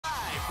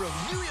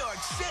from New York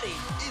City,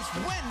 it's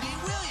Wendy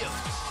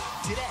Williams.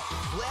 Today,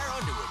 Blair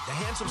Underwood, the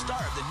handsome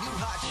star of the new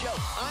hot show,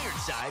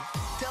 Ironside,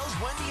 tells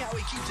Wendy how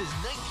he keeps his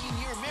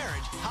 19-year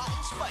marriage hot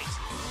and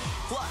spicy.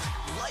 Plus,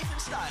 Life and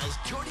Style's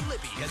Jordy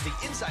Lippy has the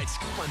inside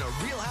scoop on the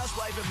Real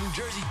Housewife of New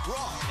Jersey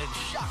brawl and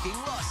shocking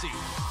lawsuit.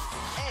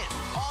 And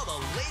all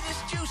the latest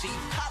juicy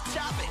hot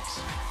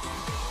topics.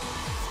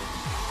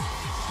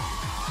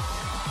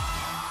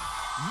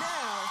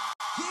 Now,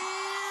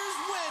 here's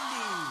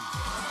Wendy.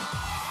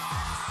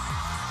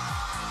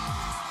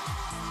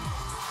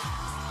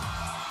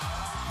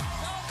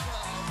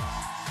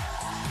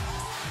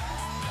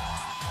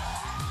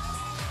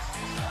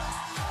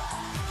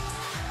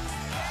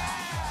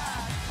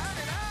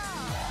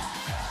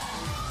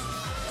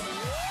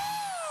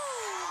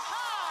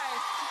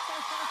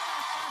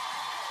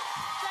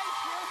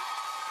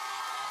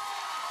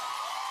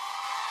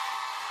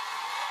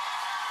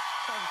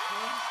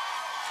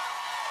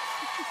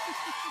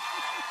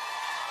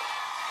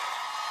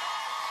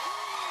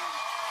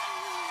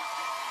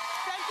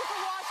 Thank you for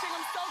watching.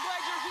 I'm so glad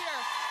you're here.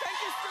 Thank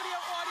you, studio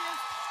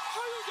audience.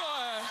 How you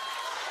doing?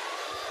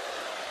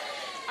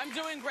 I'm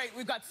doing great.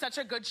 We've got such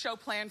a good show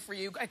planned for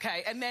you.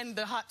 Okay, and then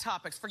the hot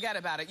topics. Forget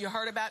about it. You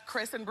heard about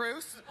Kris and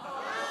Bruce?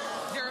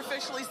 They're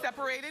officially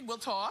separated. We'll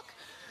talk.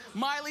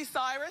 Miley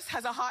Cyrus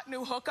has a hot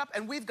new hookup,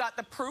 and we've got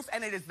the proof,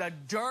 and it is the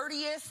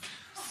dirtiest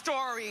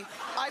story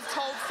I've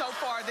told so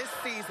far this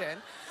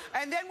season.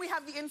 And then we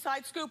have the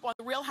inside scoop on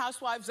the Real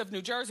Housewives of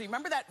New Jersey.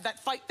 Remember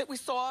that fight that we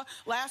saw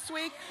last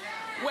week?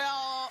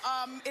 Well,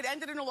 it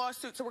ended in a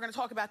lawsuit, so we're going to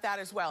talk about that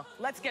as well.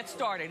 Let's get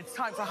started. It's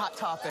time for Hot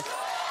Topics.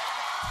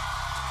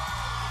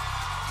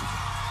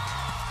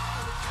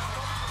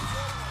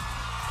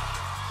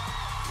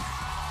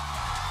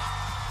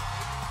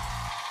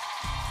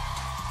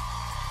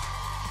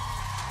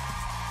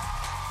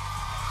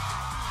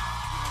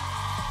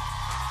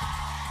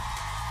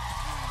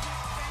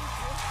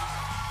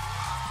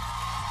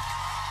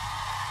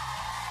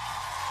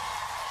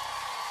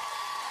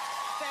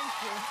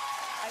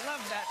 I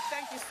love that.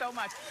 Thank you so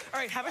much. All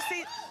right, have a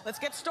seat. Let's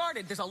get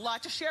started. There's a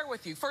lot to share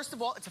with you. First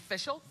of all, it's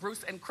official.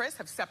 Bruce and Kris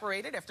have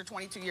separated after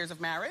 22 years of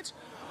marriage.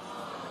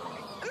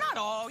 Not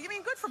all. You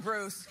mean, good for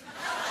Bruce. You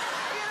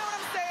know what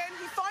I'm saying?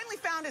 He finally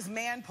found his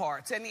man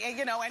parts, and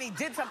he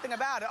did something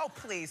about it. Oh,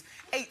 please.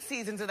 8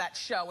 seasons of that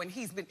show, and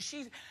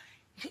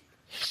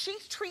she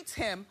treats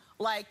him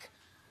like,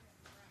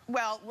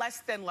 well, less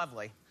than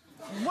lovely.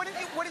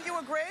 Wouldn't you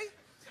agree?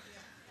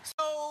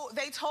 So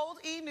they told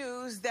E!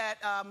 News that,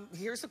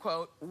 here's the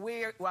quote,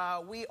 we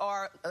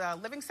are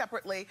living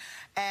separately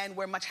and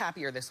we're much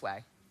happier this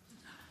way.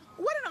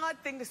 What an odd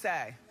thing to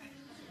say.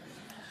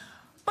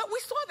 But we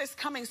saw this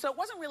coming, so it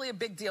wasn't really a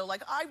big deal.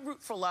 Like, I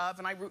root for love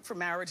and I root for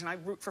marriage and I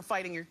root for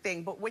fighting your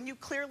thing, but when you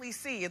clearly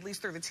see, at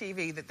least through the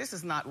TV, that this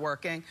is not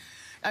working,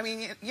 I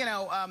mean,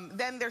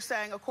 then they're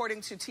saying,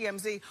 according to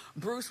TMZ,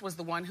 Bruce was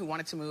the one who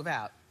wanted to move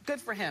out. Good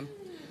for him.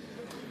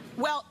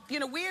 Well,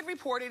 we had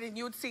reported, and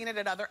you had seen it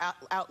at other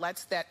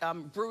outlets, that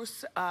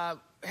Bruce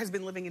has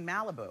been living in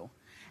Malibu.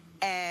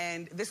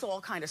 And this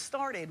all kind of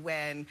started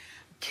when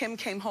Kim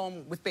came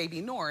home with baby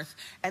North,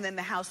 and then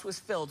the house was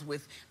filled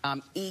with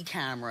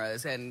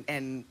cameras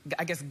and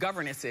I guess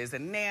governesses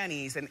and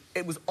nannies, and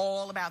it was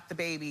all about the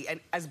baby. And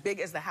as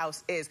big as the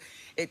house is,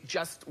 it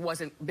just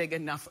wasn't big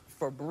enough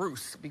for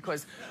Bruce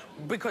because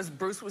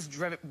Bruce was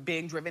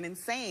being driven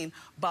insane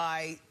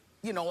by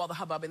all the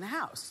hubbub in the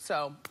house.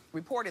 So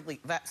reportedly,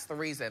 that's the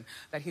reason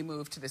that he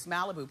moved to this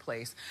Malibu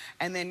place.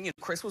 And then,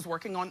 Kris was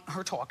working on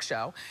her talk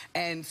show,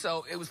 and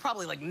so it was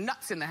probably like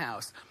nuts in the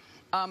house.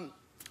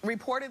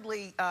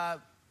 Reportedly,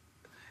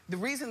 the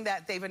reason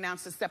that they've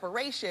announced a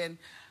separation,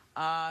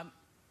 I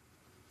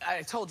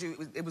told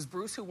you it was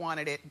Bruce who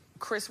wanted it.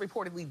 Kris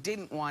reportedly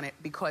didn't want it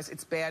because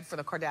it's bad for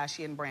the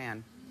Kardashian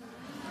brand.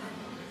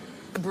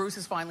 Bruce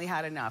has finally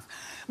had enough.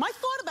 My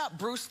thought about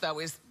Bruce, though,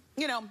 is,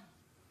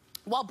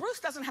 while Bruce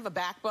doesn't have a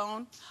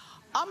backbone,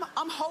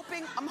 I'm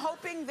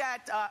hoping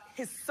that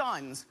his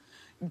sons,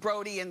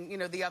 Brody and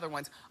the other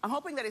ones, I'm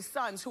hoping that his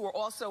sons, who are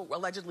also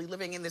allegedly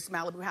living in this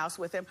Malibu house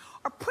with him,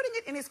 are putting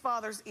it in his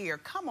father's ear.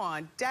 Come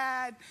on,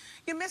 Dad,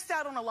 you missed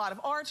out on a lot of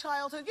our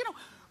childhood.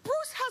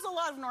 Bruce has a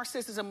lot of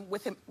narcissism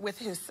with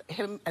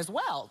him as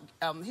well.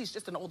 He's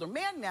just an older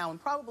man now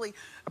and probably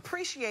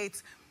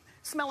appreciates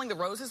smelling the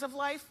roses of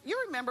life. You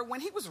remember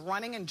when he was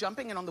running and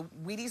jumping and on the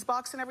Wheaties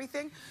box and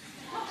everything?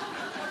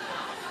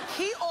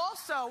 He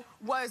also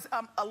was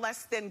a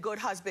less than good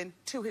husband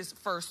to his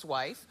first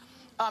wife,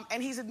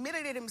 and he's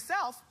admitted it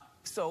himself.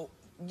 So,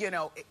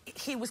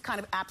 he was kind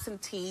of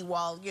absentee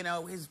while,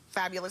 his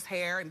fabulous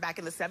hair and back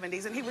in the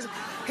 70s, and he was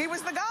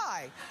the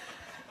guy.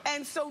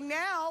 And so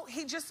now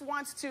he just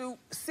wants to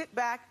sit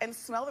back and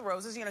smell the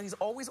roses. He's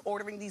always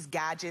ordering these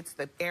gadgets,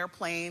 the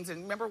airplanes,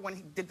 and remember when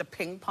he did the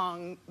ping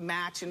pong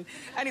match? And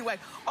anyway,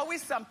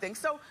 always something.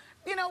 So,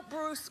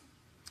 Bruce,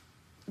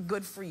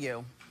 good for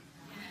you.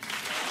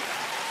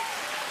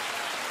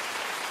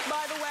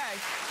 By the way,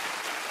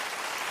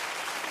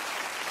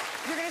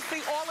 You're going to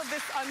see all of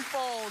this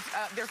unfold.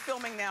 They're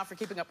filming now for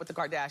Keeping Up with the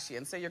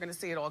Kardashians, so you're going to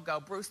see it all go.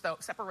 Bruce, though,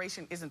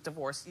 separation isn't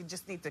divorce. You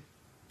just need to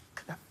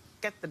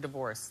get the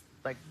divorce.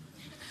 Like,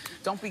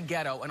 don't be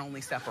ghetto and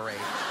only separate.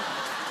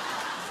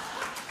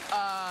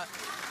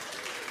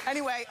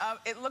 Anyway,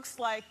 it looks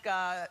like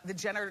the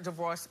Jenner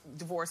divorce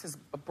has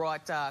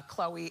brought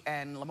Khloe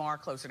and Lamar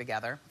closer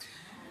together.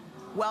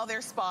 Well,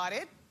 they're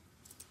spotted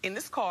in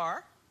this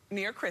car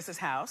near Kris's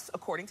house.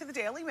 According to the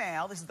Daily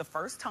Mail, this is the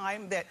first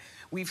time that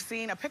we've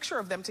seen a picture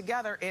of them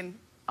together in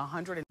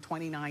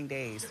 129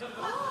 days.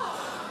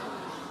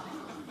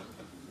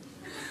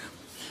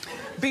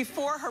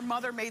 Before her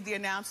mother made the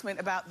announcement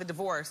about the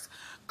divorce,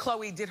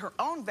 Khloe did her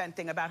own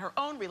venting about her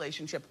own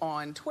relationship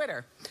on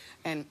Twitter.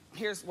 And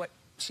here's what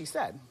she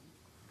said.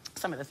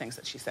 Some of the things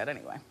that she said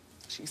anyway.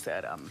 She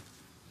said,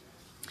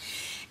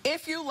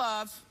 if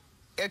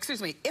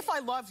I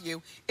love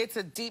you, it's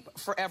a deep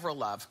forever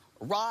love.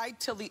 Ride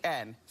till the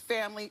end.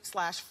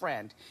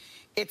 Family/friend.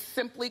 It's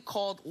simply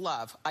called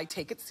love. I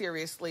take it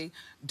seriously.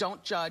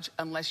 Don't judge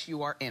unless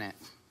you are in it.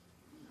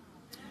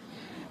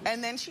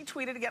 And then she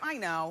tweeted again, I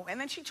know, and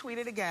then she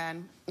tweeted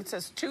again. It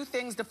says, 2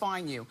 things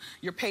define you.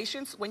 Your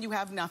patience when you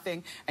have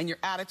nothing, and your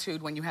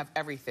attitude when you have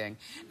everything.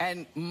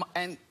 And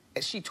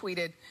she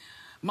tweeted,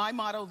 my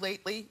motto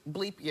lately,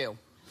 bleep you.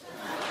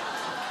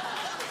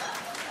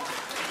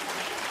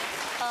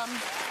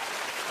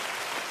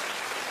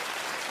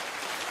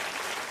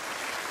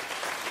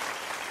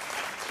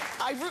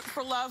 I root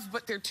for love,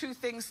 but there are 2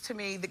 things to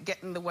me that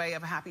get in the way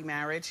of a happy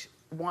marriage.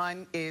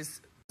 One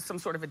is some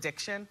sort of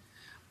addiction,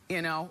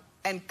 you know,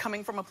 and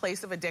coming from a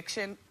place of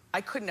addiction,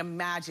 I couldn't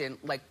imagine,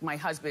 like, my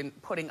husband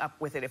putting up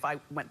with it if I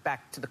went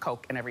back to the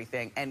coke and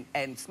everything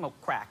and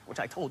smoked crack, which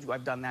I told you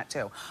I've done that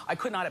too. I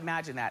could not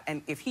imagine that.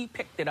 And if he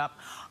picked it up,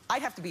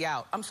 I'd have to be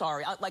out. I'm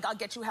sorry. I'll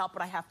get you help,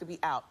 but I have to be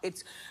out.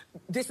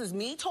 This is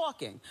me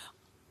talking.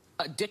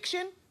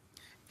 Addiction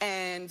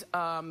and,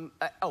 and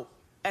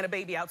a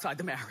baby outside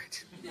the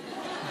marriage.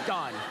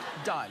 Done.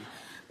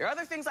 There are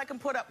other things I can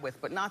put up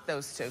with, but not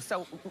those 2.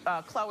 So,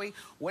 Khloe,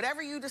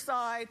 whatever you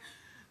decide,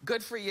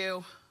 good for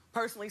you.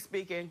 Personally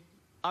speaking,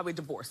 I would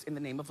divorce in the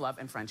name of love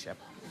and friendship.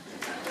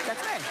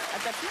 That's me.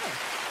 That's me.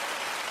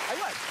 I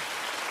would.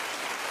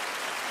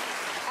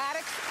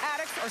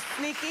 Addicts are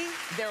sneaky.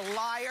 They're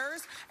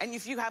liars. And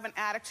if you have an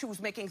addict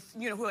who's making,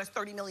 who has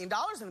 $30 million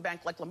in the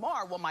bank like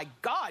Lamar, well, my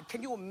God,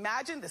 can you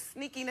imagine the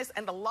sneakiness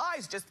and the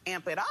lies just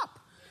amp it up?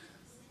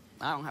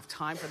 I don't have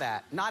time for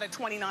that. Not at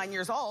 29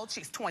 years old.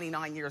 She's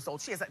 29 years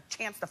old. She has a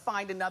chance to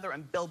find another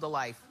and build a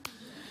life.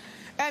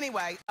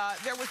 Anyway,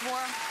 there was more.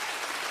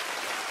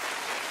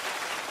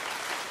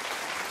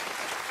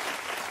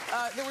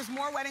 There was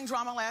more wedding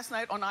drama last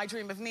night on I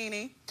Dream of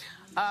Nene.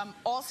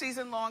 All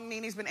season long,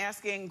 Nene's been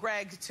asking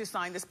Greg to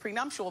sign this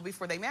prenuptial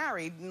before they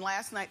married. And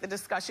last night, the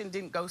discussion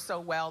didn't go so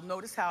well.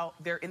 Notice how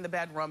they're in the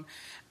bedroom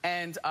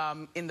and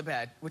in the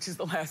bed, which is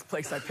the last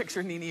place I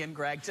picture Nene and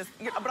Greg. Just,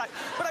 but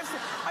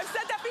I've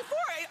said that before.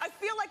 I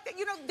feel like that,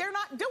 they're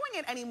not doing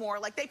it anymore.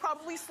 Like, they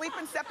probably sleep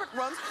in separate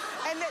rooms,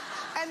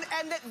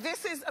 and that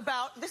this is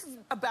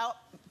about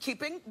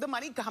keeping the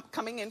money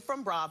coming in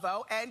from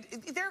Bravo, and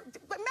they're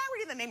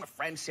married in the name of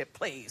friendship,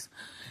 please.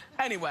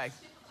 Anyway,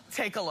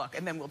 take a look,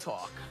 and then we'll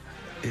talk.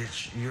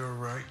 It's your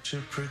right to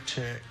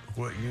protect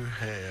what you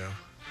have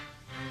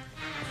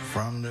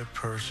from the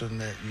person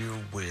that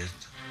you're with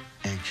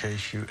in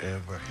case you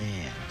ever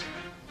end.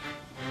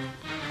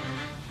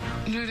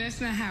 No, that's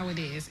not how it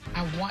is.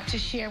 I want to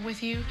share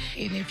with you,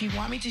 and if you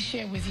want me to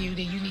share with you,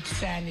 then you need to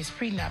sign this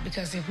prenup,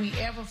 because if we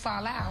ever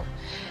fall out,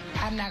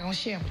 I'm not going to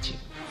share with you.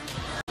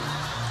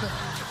 But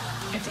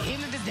at the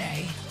end of the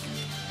day,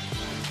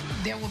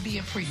 there will be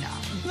a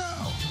prenup.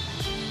 No.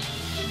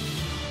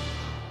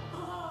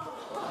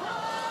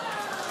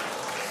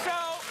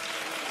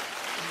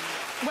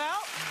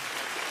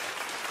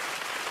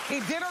 He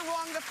did her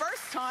wrong the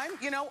first time.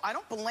 I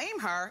don't blame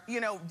her,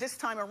 this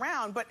time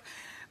around. But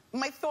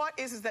my thought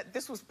is that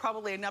this was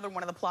probably another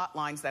one of the plot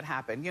lines that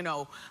happened.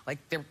 Like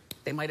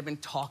they might have been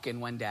talking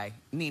one day,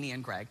 Nene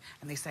and Greg,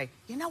 and they say,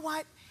 you know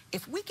what?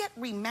 If we get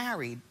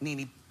remarried,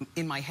 Nene,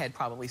 in my head,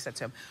 probably said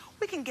to him,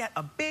 we can get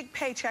a big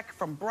paycheck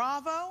from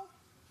Bravo.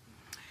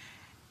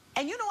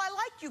 And I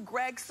like you,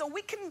 Greg, so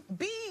we can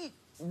be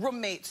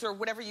roommates or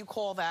whatever you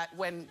call that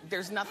when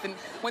there's no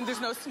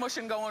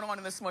smushing going on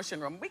in the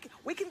smushing room.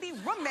 We can be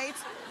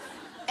roommates,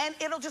 and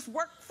it'll just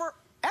work for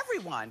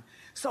everyone.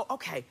 So,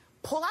 okay,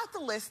 pull out the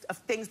list of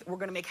things that we're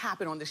going to make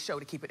happen on this show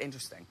to keep it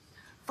interesting.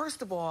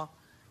 First of all,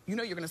 you're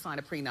going to sign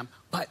a prenup,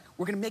 but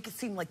we're going to make it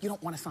seem like you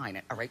don't want to sign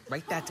it, all right?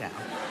 Write that down.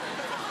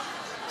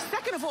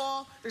 Second of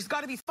all, there's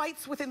got to be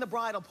fights within the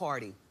bridal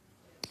party.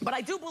 But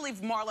I do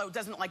believe Marlo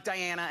doesn't like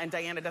Diana, and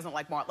Diana doesn't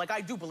like Marlo. Like,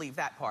 I do believe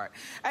that part.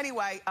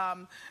 Anyway,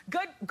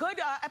 good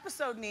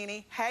episode,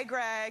 Nene. Hey,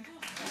 Greg.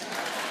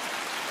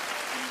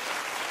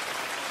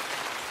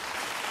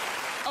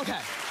 Okay.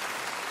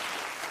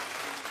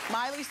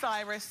 Miley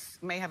Cyrus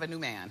may have a new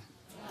man.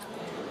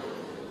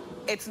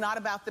 It's not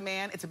about the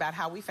man, it's about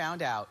how we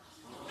found out.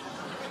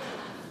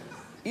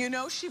 You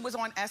know, she was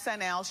on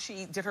SNL.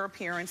 She did her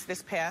appearance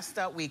this past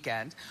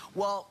weekend.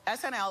 Well,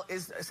 SNL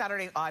is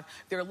Saturday Night Live.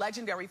 They're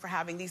legendary for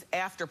having these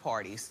after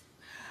parties.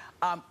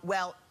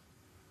 Well,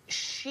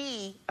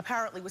 she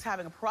apparently was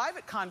having a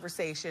private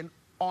conversation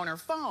on her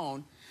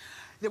phone.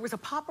 There was a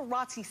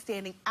paparazzi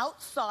standing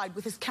outside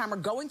with his camera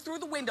going through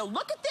the window.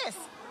 Look at this.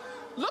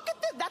 Look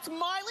at this. That's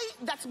Miley.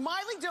 That's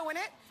Miley doing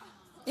it.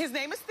 His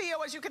name is Theo,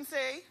 as you can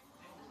see.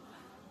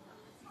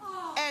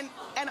 And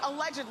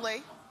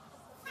allegedly,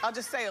 I'll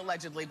just say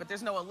allegedly, but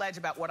there's no allege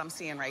about what I'm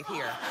seeing right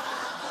here.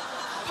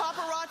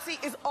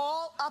 Paparazzi is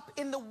all up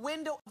in the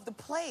window of the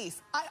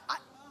place.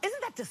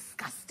 Isn't that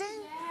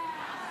disgusting?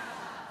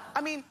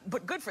 I mean,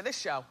 but good for this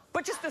show.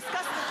 But just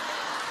disgusting.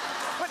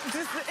 But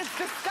it's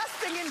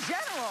disgusting in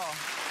general.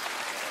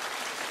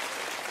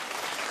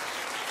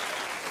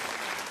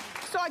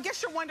 So I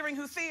guess you're wondering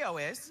who Theo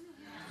is.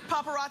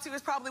 Paparazzi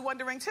was probably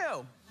wondering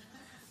too.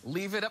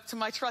 Leave it up to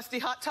my trusty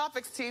Hot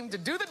Topics team to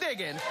do the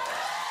digging.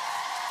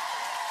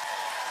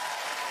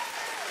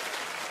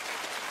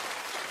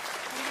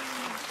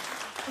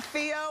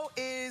 Theo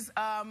is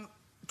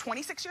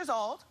 26 years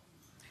old,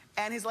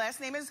 and his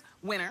last name is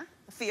Winner,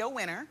 Theo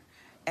Winner,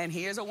 and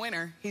he is a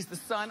winner. He's the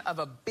son of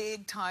a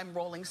big-time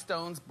Rolling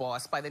Stones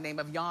boss by the name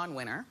of Jan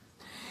Winner.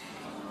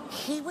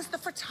 He was the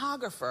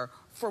photographer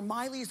for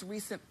Miley's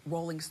recent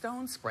Rolling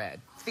Stones spread,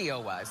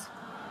 Theo was.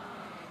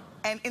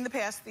 And in the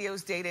past,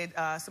 Theo's dated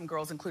some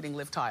girls, including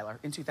Liv Tyler,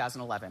 in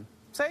 2011.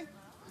 See?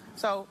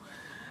 So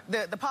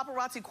the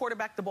paparazzi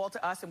quarterbacked the ball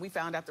to us, and we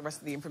found out the rest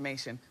of the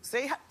information.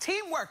 See?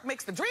 Teamwork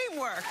makes the dream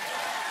work.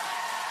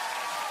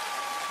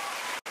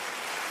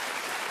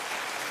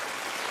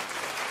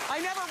 I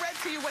never read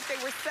to you what they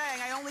were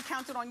saying. I only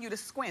counted on you to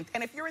squint.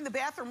 And if you're in the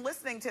bathroom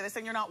listening to this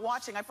and you're not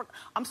watching,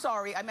 I'm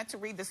sorry, I meant to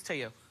read this to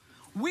you.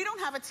 We don't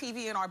have a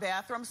TV in our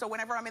bathroom, so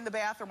whenever I'm in the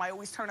bathroom, I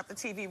always turn up the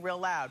TV real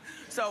loud.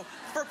 So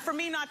for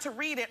me not to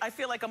read it, I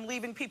feel like I'm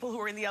leaving people who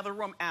are in the other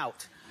room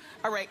out.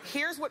 All right,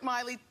 here's what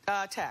Miley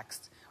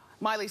texts.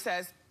 Miley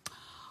says,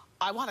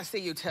 I want to see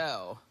you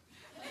too.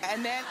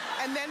 And then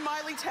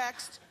Miley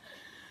texts,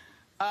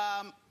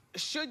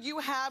 should you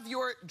have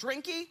your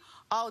drinky?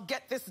 I'll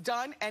get this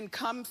done and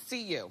come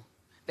see you.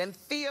 Then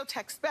Theo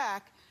texts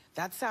back,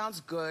 that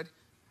sounds good.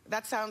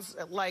 That sounds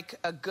like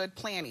a good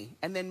planny.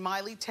 And then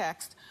Miley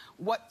texts,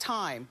 what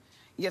time?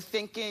 You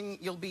thinking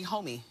you'll be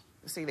homie?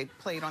 See, they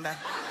played on that.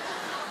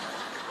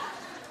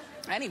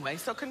 Anyway,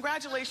 so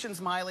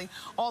congratulations, Miley.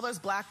 All those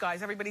black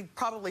guys, everybody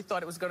probably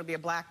thought it was going to be a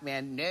black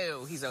man.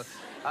 No, he's a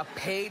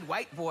paid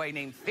white boy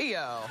named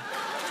Theo.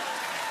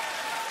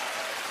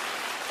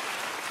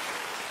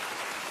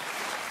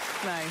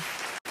 Nice.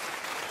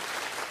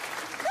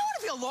 You don't want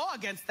to be a law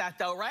against that,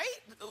 though, right?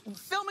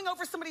 Filming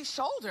over somebody's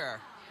shoulder.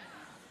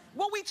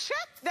 Well, we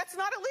checked. That's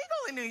not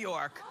illegal in New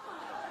York.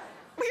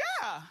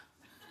 Yeah.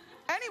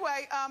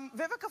 Anyway,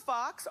 Vivica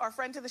Fox, our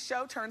friend to the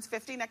show, turns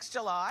 50 next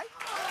July.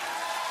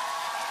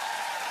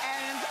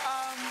 And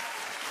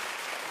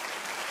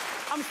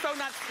I'm so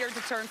not scared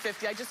to turn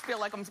 50. I just feel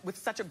like I'm with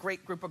such a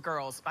great group of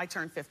girls. I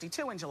turned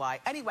 52 in July.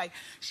 Anyway,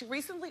 she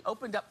recently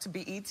opened up to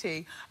BET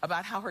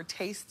about how her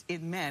taste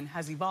in men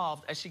has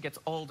evolved as she gets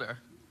older.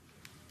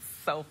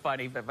 So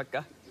funny,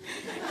 Vivica.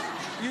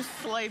 You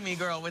slay me,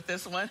 girl, with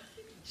this one.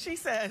 She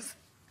says,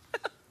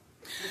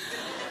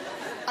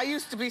 I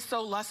used to be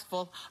so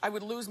lustful, I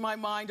would lose my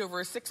mind over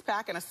a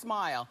six-pack and a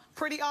smile.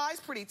 Pretty eyes,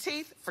 pretty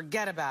teeth,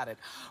 forget about it.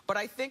 But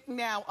I think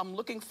now I'm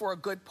looking for a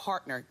good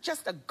partner,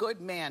 just a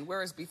good man,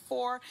 whereas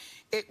before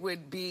it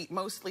would be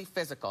mostly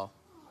physical.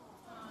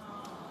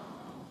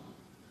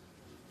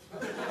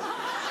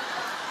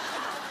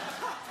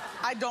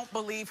 I don't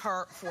believe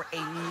her for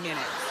a minute.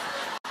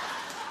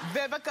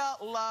 Vivica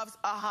loves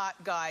a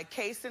hot guy.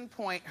 Case in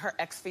point, her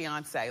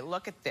ex-fiance.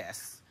 Look at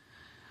this.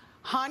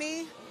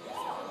 Honey,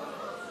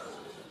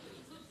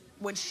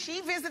 when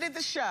she visited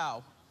the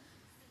show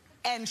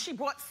and she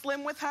brought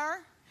Slim with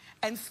her,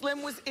 and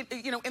Slim was, in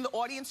the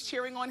audience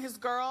cheering on his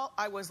girl,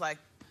 I was like,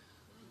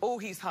 oh,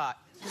 he's hot.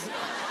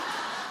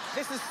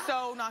 This is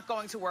so not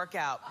going to work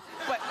out.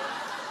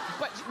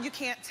 But you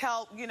can't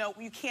tell,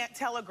 you can't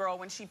tell a girl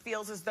when she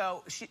feels as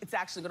though it's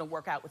actually going to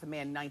work out with a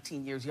man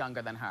 19 years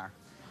younger than her.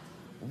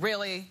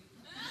 Really?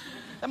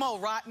 Them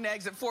old rotten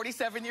eggs at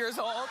 47 years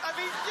old. I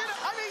mean, you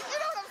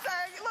know what I'm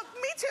saying? Look,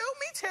 me too.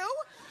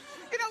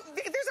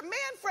 There's a man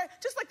for,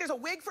 just like there's a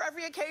wig for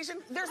every occasion,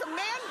 there's a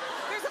man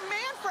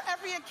for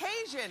every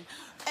occasion.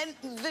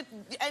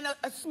 And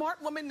a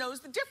smart woman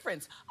knows the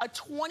difference. A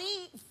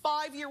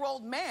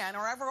 25-year-old man,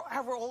 or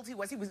however old he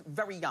was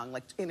very young,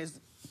 like in his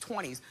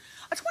 20s.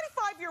 A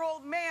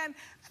 25-year-old man,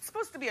 that's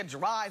supposed to be a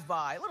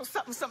drive-by, a little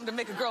something to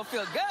make a girl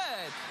feel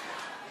good.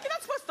 You're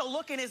not supposed to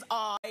look in his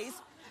eyes.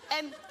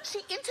 And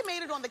she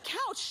intimated on the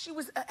couch, she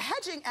was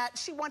hedging at,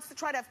 she wants to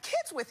try to have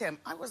kids with him.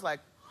 I was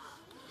like,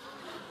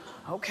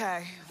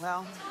 okay,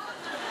 well,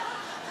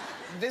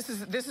 this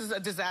is a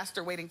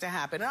disaster waiting to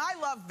happen. And I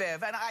love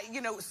Viv, and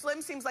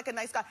Slim seems like a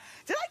nice guy.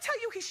 Did I tell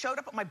you he showed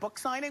up at my book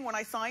signing when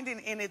I signed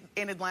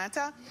in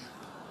Atlanta?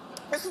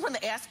 This is when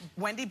the Ask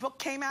Wendy book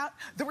came out.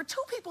 There were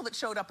 2 people that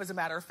showed up, as a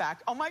matter of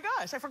fact. Oh my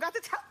gosh, I forgot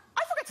to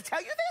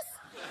tell you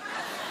this.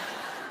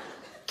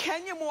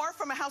 Kenya Moore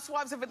from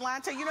Housewives of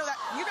Atlanta. You know that?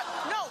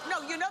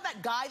 You know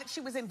that guy that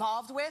she was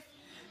involved with,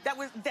 that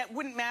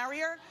wouldn't marry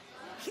her.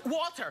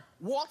 Walter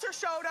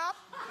showed up,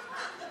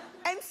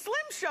 and Slim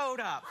showed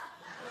up.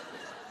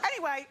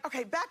 Anyway,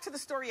 okay, back to the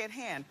story at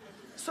hand.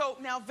 So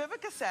now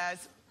Vivica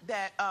says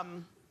that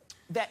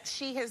that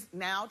she has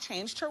now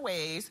changed her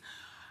ways.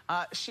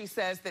 She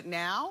says that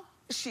now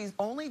she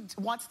only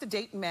wants to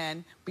date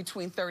men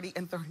between 30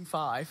 and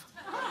 35.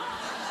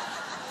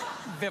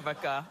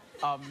 Vivica,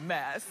 a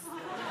mess. All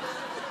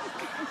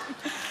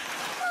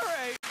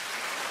right.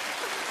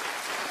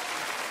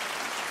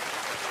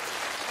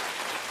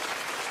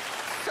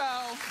 So,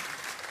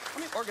 let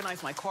me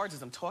organize my cards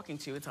as I'm talking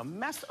to you. It's a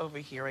mess over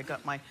here. I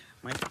got my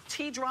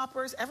tea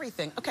droppers,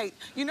 everything. Okay,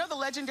 you know the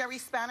legendary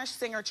Spanish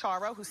singer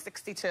Charo, who's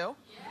 62? Yes.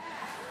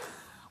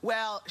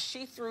 Well,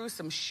 she threw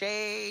some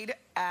shade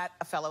at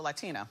a fellow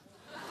Latina.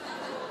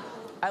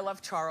 I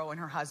love Charo and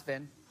her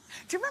husband.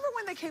 Do you remember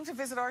when they came to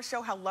visit our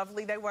show, how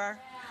lovely they were?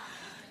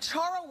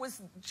 Charo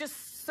was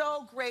just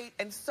so great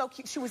and so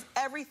cute. She was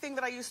everything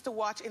that I used to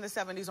watch in the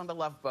 70s on The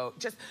Love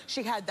Boat.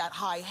 She had that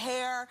high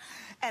hair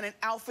and an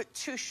outfit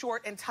too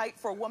short and tight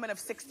for a woman of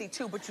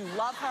 62, but you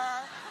love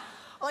her.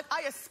 Like,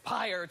 I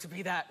aspire to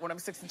be that when I'm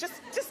 60.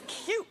 Just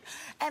cute.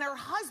 And her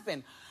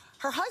husband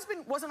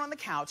wasn't on the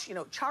couch. You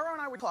know, Charo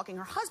and I were talking.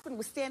 Her husband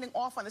was standing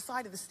off on the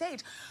side of the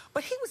stage,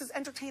 but he was as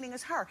entertaining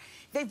as her.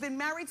 They've been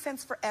married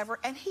since forever,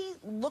 and he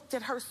looked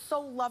at her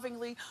so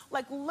lovingly,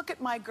 like, look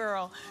at my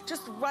girl,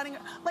 just running,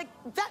 like,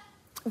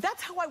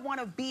 that's how I want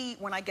to be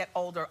when I get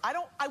older. I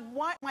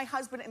want my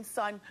husband and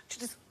son to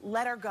just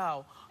let her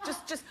go.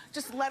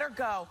 Just let her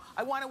go.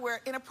 I want to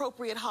wear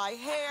inappropriate high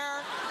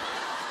hair,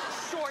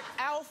 short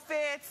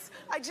outfits.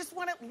 I just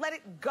want to let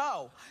it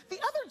go. The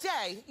other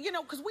day, you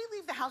know, because we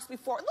leave the house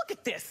before. Look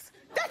at this.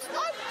 I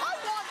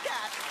want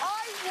that.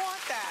 I want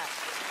that.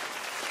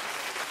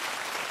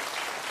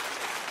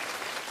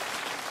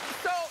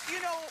 So,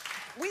 you know,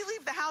 we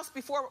leave the house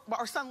before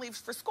our son leaves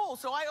for school.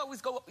 So I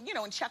always go, you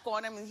know, and check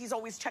on him. And he's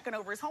always checking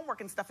over his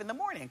homework and stuff in the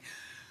morning.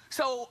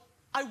 So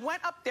I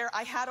went up there.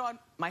 I had on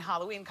my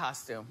Halloween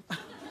costume.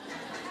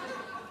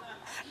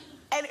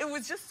 And it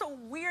was just so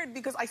weird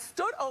because I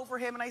stood over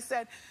him and I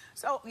said,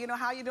 so, you know,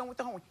 how you doing with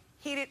the homework?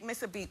 He didn't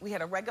miss a beat. We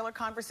had a regular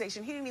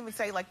conversation. He didn't even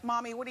say, like,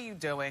 Mommy, what are you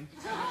doing?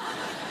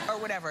 Or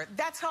whatever.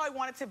 That's how I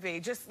want it to be.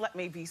 Just let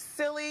me be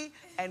silly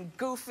and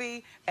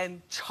goofy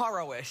and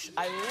Charo-ish.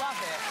 I love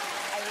it.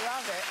 I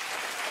love it.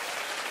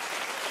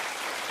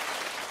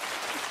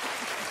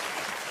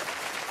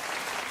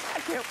 I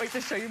can't wait to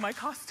show you my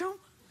costume.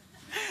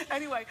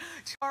 Anyway,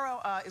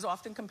 Charo is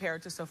often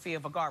compared to Sofia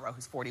Vergara,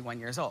 who's 41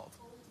 years old.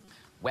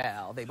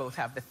 Well, they both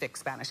have the thick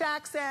Spanish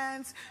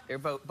accents, they're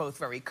both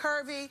very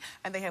curvy,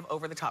 and they have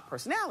over-the-top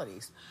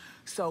personalities.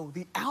 So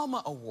the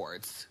Alma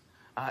Awards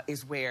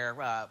is where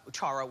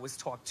Charo was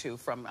talked to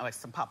from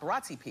some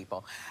paparazzi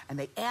people. And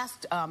they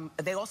asked,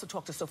 they also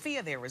talked to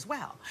Sofia there as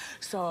well.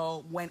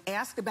 So when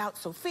asked about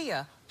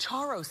Sofia,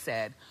 Charo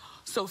said,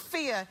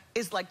 Sofia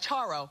is like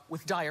Charo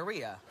with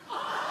diarrhea.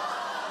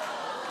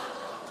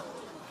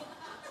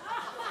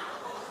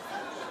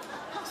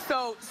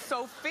 So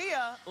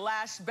Sofia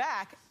lashed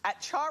back at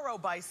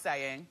Charo by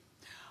saying,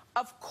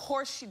 of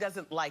course she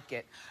doesn't like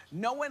it.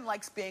 No one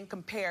likes being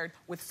compared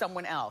with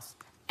someone else.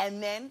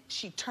 And then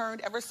she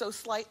turned ever so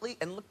slightly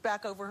and looked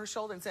back over her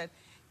shoulder and said,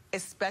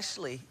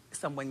 especially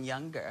someone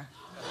younger.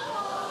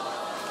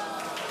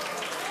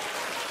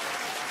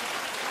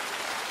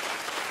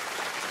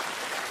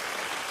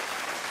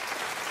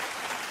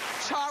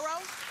 Charo,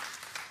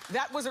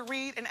 that was a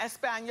read in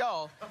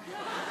Espanol.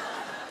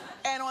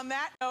 And on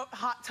that note,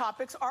 Hot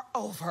Topics are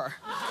over.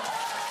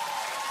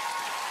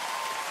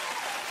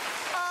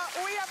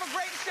 We have a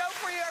great show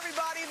for you,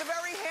 everybody. The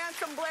very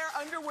handsome Blair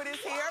Underwood is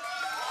here.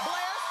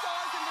 Blair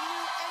stars in the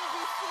new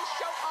NBC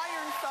show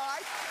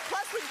Ironside.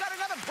 Plus, we've got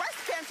another breast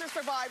cancer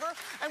survivor,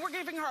 and we're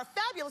giving her a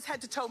fabulous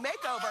head-to-toe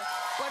makeover.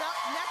 But up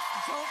next,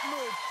 don't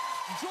move.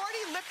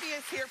 Jordy Lippy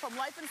is here from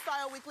Life and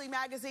Style Weekly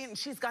magazine, and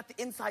she's got the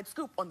inside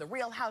scoop on the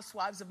Real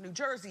Housewives of New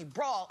Jersey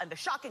brawl and the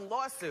shocking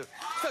lawsuit.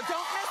 So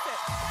don't miss it.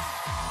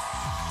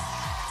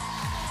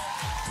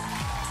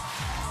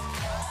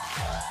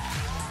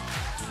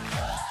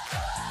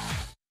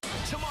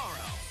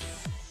 Tomorrow.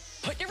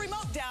 Put your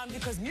remote down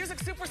because music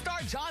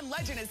superstar John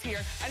Legend is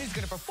here, and he's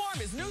going to perform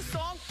his new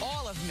song,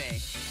 All of Me.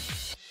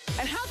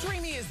 And how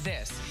dreamy is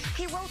this?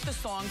 He wrote the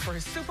song for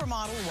his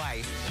supermodel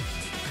wife.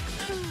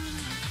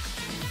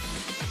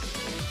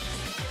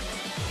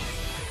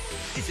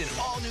 It's an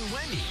all-new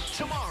Wendy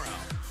tomorrow.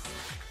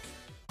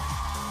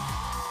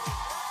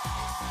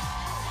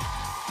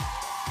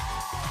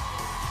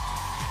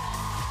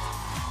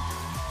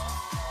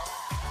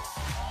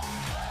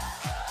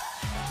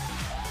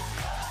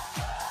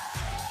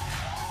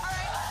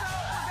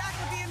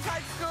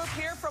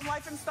 From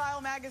Life and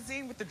Style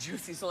magazine with the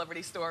juicy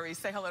celebrity stories.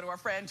 Say hello to our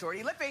friend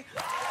Jordy Lippy.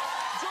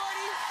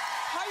 Jordy,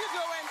 how you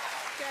doing?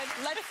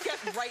 good. Let's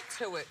get right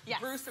to it. Yes.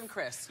 Bruce and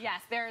Kris.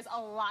 Yes, there's a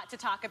lot to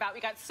talk about. We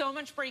got so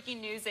much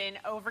breaking news in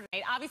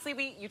overnight.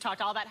 Obviously, you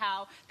talked all about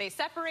how they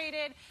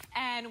separated,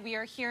 and we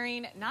are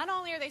hearing not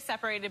only are they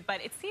separated,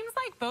 but it seems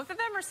like both of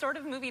them are sort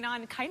of moving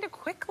on kind of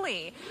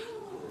quickly.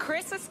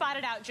 Kris was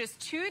spotted out just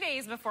 2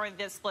 days before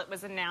this split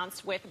was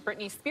announced with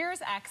Britney Spears'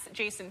 ex,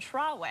 Jason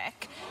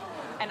Trawick.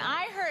 And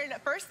I heard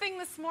first thing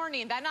this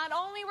morning that not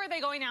only were they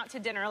going out to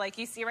dinner, like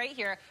you see right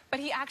here, but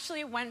he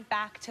actually went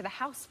back to the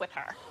house with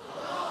her.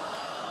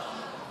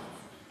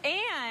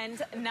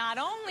 And not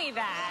only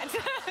that,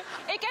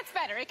 it gets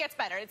better, it gets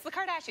better. It's the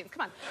Kardashians,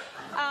 come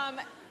on.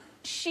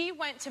 She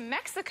went to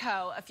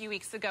Mexico a few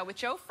weeks ago with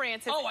Joe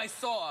Francis. Oh, I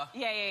saw.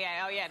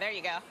 Yeah. Oh, yeah, there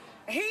you go.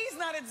 He's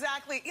not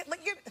exactly,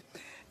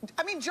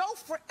 I mean, ew.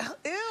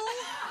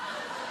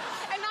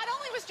 And not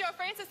only was Joe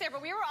Francis there,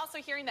 but we were also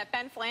hearing that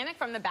Ben Flajnik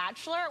from The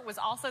Bachelor was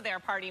also there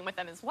partying with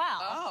them as well.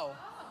 Oh.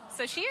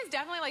 So she is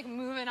definitely like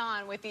moving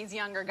on with these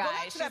younger guys. Go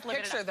back to that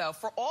picture, though.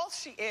 For all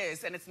she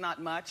is, and it's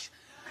not much,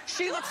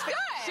 she looks good.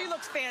 She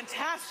looks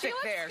fantastic she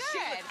looks there.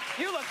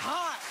 Good. You look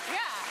hot. Yeah.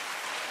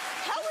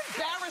 How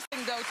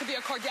embarrassing, though, to be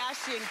a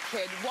Kardashian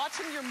kid,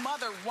 watching your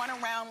mother run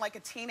around like a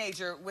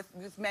teenager with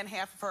men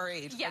half of her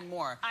age and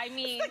more. I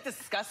mean, it's like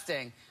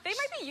disgusting. They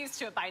might be used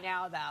to it by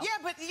now, though. Yeah,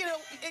 but, you know,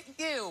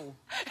 ew.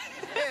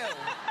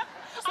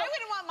 I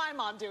wouldn't want my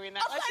mom doing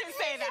that. Let's just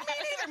say that. Me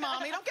neither,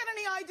 Mommy. Don't get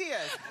any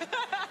ideas.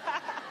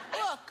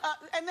 Look,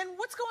 and then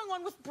what's going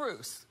on with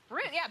Bruce?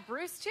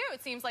 Bruce, too.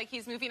 It seems like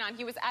he's moving on.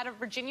 He was at a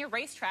Virginia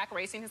racetrack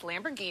racing his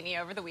Lamborghini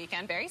over the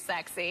weekend. Very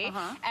sexy.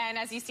 And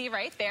as you see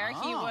right there,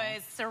 he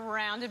was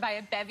surrounded by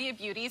a bevy of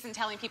beauties and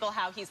telling people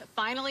how he's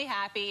finally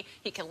happy,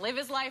 he can live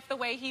his life the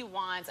way he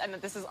wants, and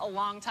that this is a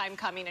long time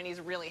coming, and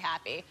he's really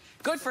happy.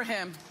 Good for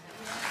him.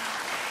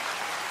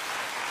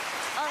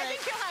 All right. I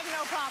think he'll have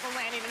no problem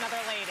landing another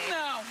lady.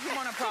 No, he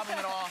won't have a problem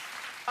at all.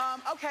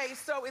 Okay,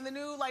 so in the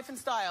new Life and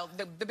Style,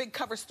 the big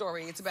cover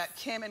story, it's about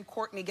Kim and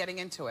Kourtney getting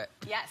into it.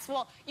 Yes,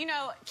 well, you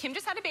know, Kim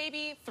just had a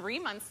baby 3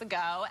 months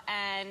ago,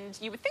 and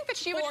you would think that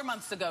she would... 4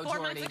 months ago, Jordy. 4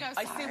 months ago,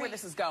 sorry. I see where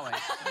this is going.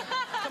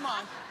 Come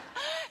on.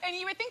 And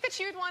you would think that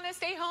she would want to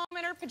stay home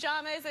in her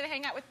pajamas and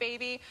hang out with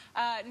baby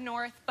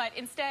North, but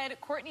instead,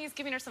 Kourtney is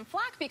giving her some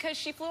flack because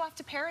she flew off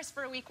to Paris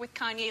for a week with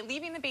Kanye,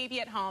 leaving the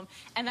baby at home,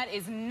 and that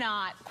is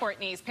not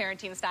Kourtney's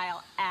parenting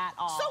style at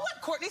all. So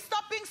what, Kourtney?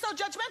 Stop being so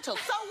judgmental.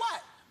 So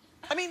what?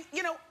 I mean,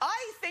 you know,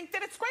 I think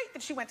that it's great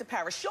that she went to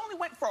Paris. She only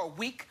went for a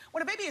week.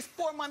 When a baby is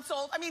 4 months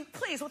old, I mean,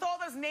 please, with all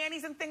those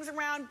nannies and things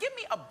around, give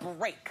me a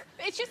break.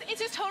 It's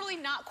just totally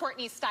not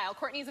Kourtney's style.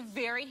 Kourtney's a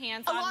very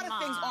hands-on mom. A lot of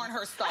things aren't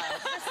her style.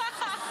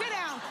 Sit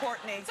down,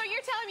 Kourtney. So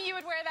you're telling me you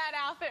would wear that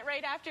outfit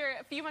right after,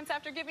 a few months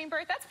after giving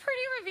birth? That's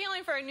pretty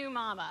revealing for a new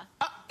mama.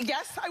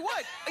 Yes, I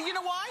would. You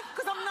know why?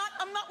 Because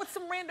I'm not with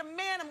some random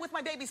man. I'm with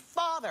my baby's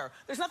father.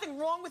 There's nothing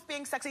wrong with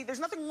being sexy. There's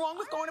nothing wrong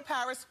with going to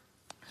Paris.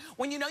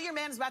 When you know your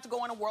man is about to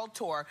go on a world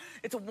tour,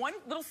 it's a one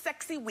little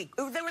sexy week.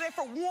 They were there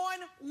for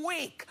 1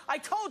 week. I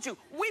told you,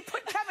 we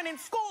put Kevin in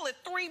school at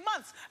 3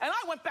 months, and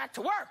I went back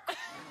to work. More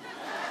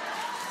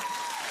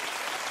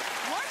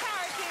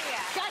power to you.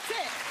 That's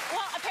it.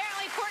 Well,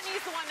 apparently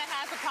Kourtney's the one that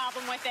has a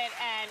problem with it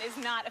and is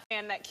not a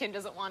fan that Kim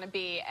doesn't want to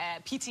be a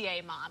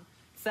PTA mom.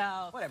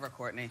 So whatever,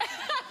 Kourtney.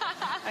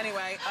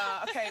 Anyway,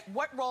 okay,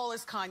 what role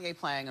is Kanye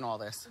playing in all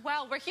this?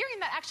 Well, we're hearing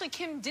that actually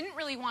Kim didn't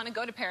really want to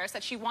go to Paris,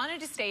 that she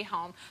wanted to stay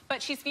home,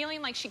 but she's feeling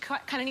like she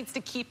kind of needs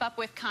to keep up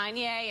with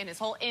Kanye and his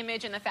whole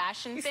image and the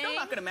fashion He's thing. Still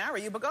not going to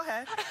marry you, but go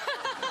ahead.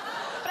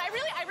 But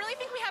I really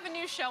think we have a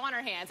new show on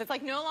our hands. It's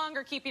like no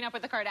longer keeping up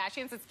with the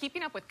Kardashians, it's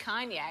keeping up with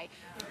Kanye.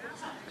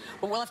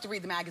 But we'll have to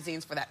read the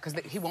magazines for that, because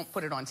he won't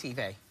put it on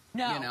TV.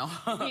 No. You know?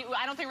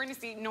 I don't think we're going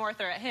to see North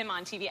or him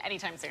on TV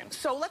anytime soon.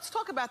 So let's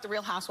talk about the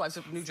Real Housewives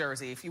of New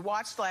Jersey. If you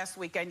watched last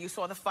weekend, you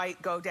saw the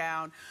fight go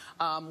down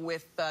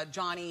with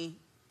Johnny...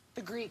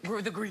 The Greek.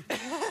 The Greek.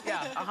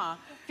 Yeah, I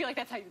feel like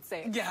that's how you'd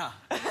say it. Yeah.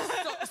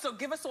 So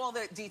give us all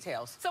the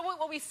details. So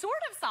what we sort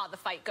of saw the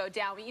fight go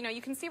down, you know,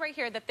 you can see right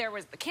here that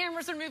the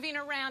cameras are moving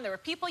around, there were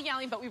people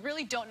yelling, but we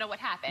really don't know what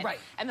happened. Right.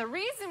 And the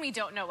reason we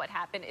don't know what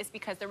happened is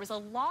because there was a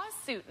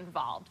lawsuit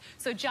involved.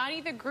 So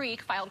Johnny the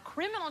Greek filed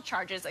criminal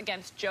charges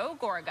against Joe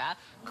Gorga,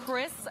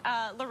 Kris,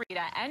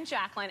 Larita, and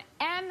Jacqueline,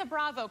 and the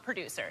Bravo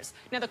producers.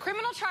 Now, the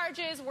criminal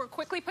charges were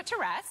quickly put to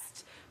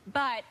rest,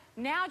 but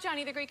now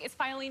Johnny the Greek is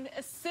filing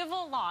a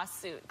civil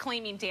lawsuit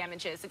claiming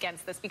damages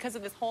against this because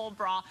of this whole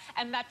brawl,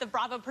 and that the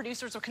Bravo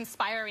producers were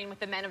conspiring with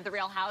the men of the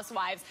Real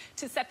Housewives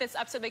to set this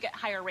up so they get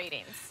higher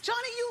ratings.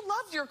 Johnny, you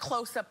loved your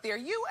close-up there.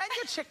 You and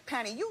your chick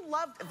Penny, you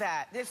loved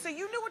that. So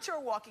you knew what you were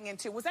walking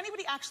into. Was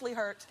anybody actually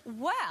hurt?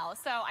 Well,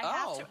 so I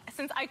have to,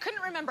 since I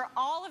couldn't remember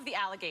all of the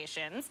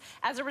allegations,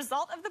 as a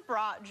result of the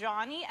brawl,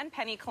 Johnny and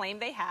Penny claim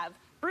they have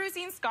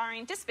bruising,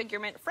 scarring,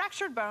 disfigurement,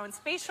 fractured bones,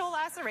 facial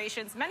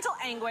lacerations, mental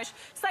anguish,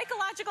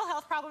 psychological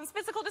health problems,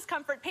 physical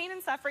discomfort, pain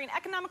and suffering,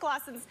 economic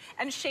losses,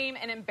 and shame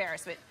and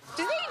embarrassment.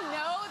 Do they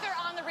know they're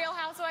on the Real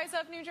Housewives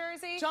of New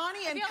Jersey?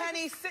 Johnny and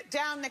Penny, sit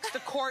down next to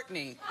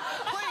Kourtney.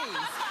 Please.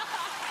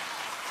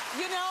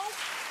 You know,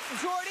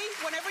 Jordy,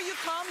 whenever you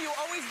come, you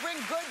always bring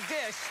good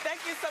dish.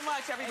 Thank you so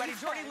much, everybody.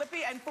 Jordy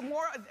Lippy, and for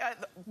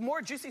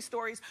more juicy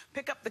stories,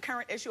 pick up the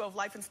current issue of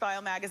Life and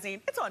Style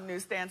magazine. It's on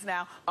newsstands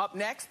now. Up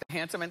next, the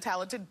handsome and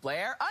talented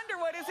Blair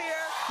Underwood is here.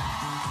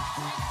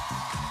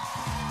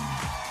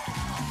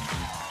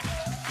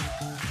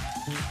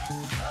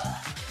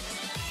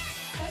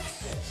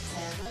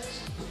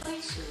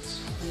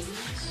 Places,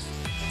 please.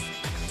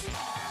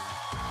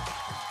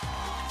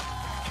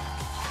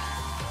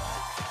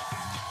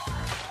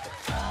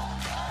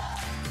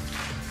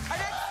 Our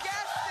next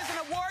guest is an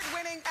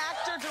award-winning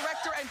actor,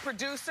 director, and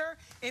producer.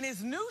 In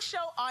his new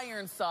show,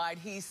 Ironside,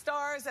 he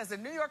stars as a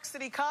New York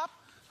City cop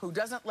who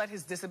doesn't let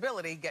his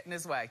disability get in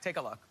his way. Take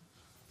a look.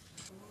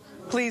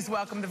 Please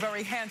welcome the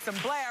very handsome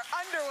Blair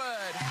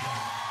Underwood.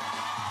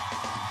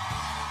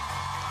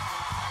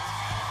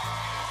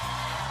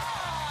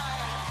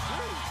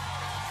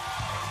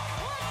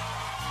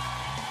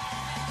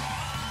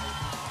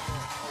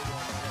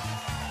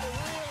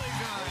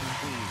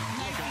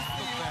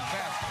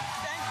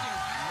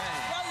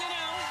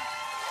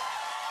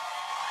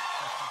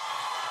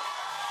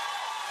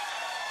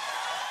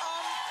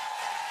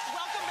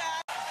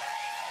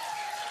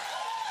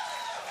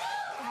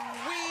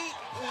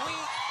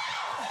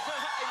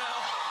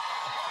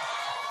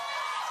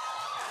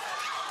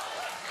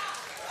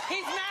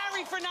 He's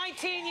married for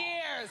 19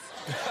 years.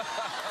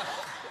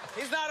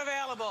 He's not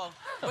available,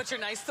 but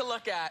you're nice to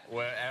look at.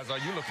 Well, as are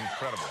you, look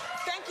incredible.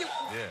 Thank you.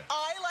 Yeah.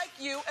 I, like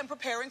you, am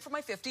preparing for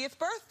my 50th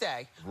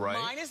birthday. Right.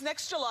 Mine is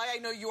next July. I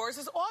know yours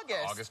is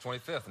August. August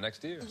 25th,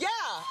 next year. Yeah.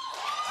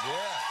 Yeah.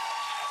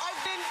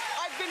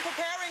 I've been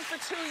preparing for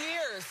 2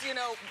 years, you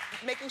know,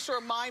 making sure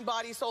mind,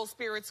 body, soul,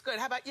 spirit's good.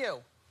 How about you?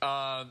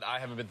 I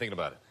haven't been thinking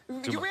about it.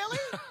 You really?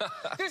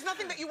 There's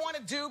nothing that you want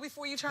to do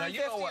before you turn Now, 50?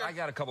 you know what? I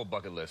got a couple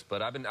bucket lists,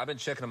 but I've been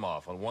checking them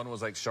off. One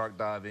was like shark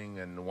diving,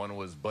 and one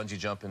was bungee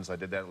jumping, so I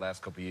did that the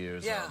last couple of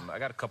years. Yeah. I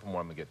got a couple more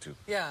I'm going to get to.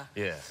 Yeah.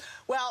 Yeah.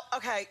 Well,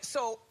 okay,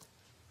 so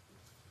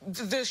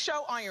the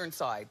show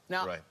Ironside.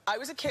 Now, right. I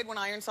was a kid when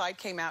Ironside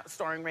came out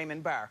starring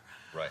Raymond Burr.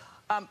 Right.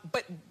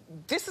 But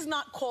this is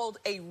not called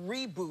a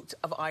reboot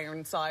of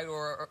Ironside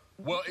or...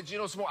 Well, you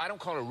know, it's more, I don't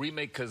call it a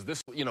remake because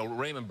this, you know,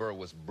 Raymond Burr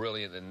was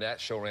brilliant, and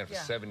that show ran for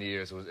 7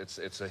 years.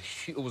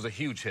 It was a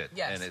huge hit,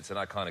 yes. And it's an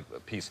iconic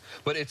piece.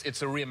 But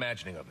it's a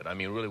reimagining of it. I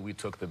mean, really, we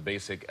took the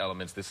basic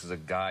elements. This is a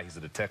guy, he's a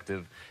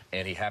detective,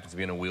 and he happens to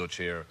be in a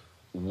wheelchair.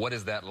 What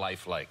is that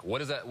life like? What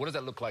does that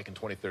look like in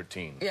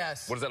 2013?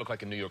 Yes. What does that look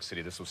like in New York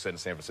City? This was set in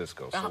San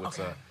Francisco. So it's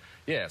okay.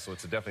 Yeah, so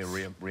it's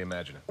definitely a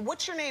reimagining.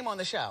 What's your name on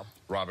the show?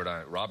 Robert T.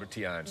 Ironside. Robert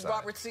T.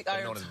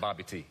 Ironside. Known as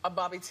Bobby T.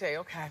 Bobby T,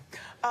 okay.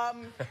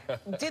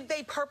 Did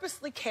they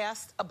purposely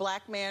cast a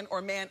black man or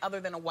a man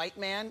other than a white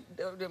man?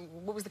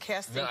 What was the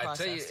casting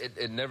process? I tell you,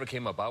 it never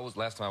came up.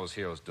 Last time I was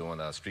here, I was doing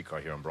a streetcar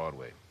here on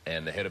Broadway,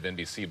 and the head of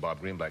NBC,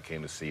 Bob Greenblatt,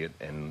 came to see it,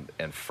 and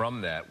from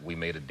that, we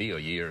made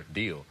a year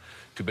deal,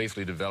 to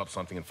basically develop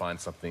something and find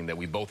something that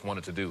we both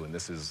wanted to do, and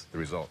this is the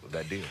result of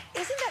that deal.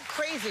 Isn't that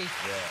crazy?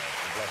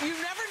 Yeah. You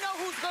never know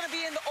who's going to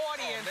be in the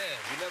audience.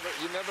 Oh, man,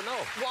 you never know.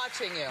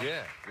 Watching you.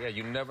 Yeah,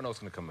 you never know what's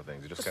going to come of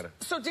things. You just got to...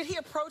 So did he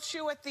approach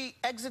you at the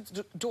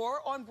exit door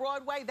on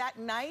Broadway that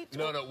night?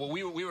 No. Well,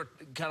 we were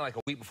kind of like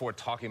a week before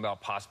talking about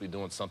possibly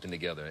doing something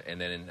together,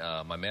 and then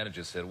my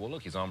manager said, well,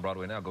 look, he's on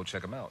Broadway now. Go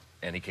check him out.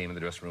 And he came in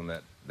the dressing room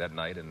that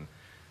night, and,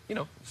 you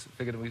know,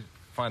 figured we'd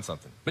find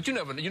something. But you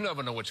never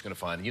know what you're going to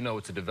find. You know,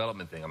 it's a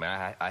development thing. I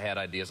mean, I had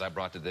ideas I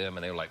brought to them,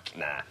 and they were like,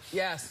 nah.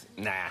 Yes.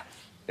 Nah.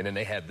 And then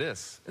they had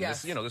this. And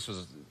yes. This, you know, this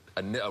was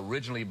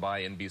originally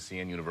by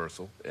NBC and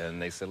Universal,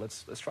 and they said,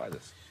 let's try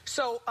this.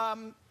 So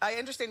I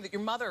understand that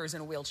your mother is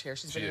in a wheelchair.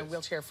 She's been in a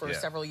wheelchair for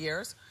several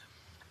years.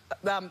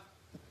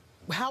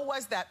 How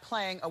was that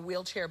playing a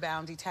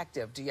wheelchair-bound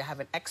detective? Do you have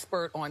an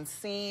expert on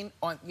scene,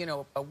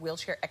 a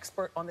wheelchair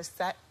expert on the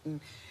set, and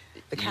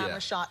the camera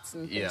shots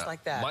and things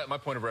like that? My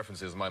point of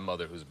reference is my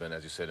mother, who's been,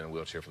 as you said, in a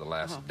wheelchair for the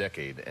last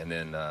decade, and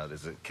then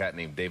there's a cat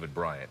named David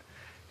Bryant.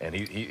 And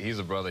he's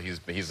a brother. He's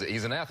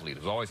an athlete. He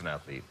was always an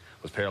athlete.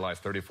 Was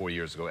paralyzed 34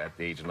 years ago at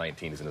the age of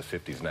 19. He's in his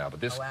 50s now. But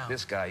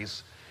this guy,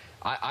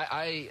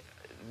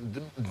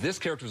 this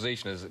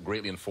characterization is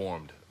greatly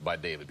informed by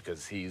David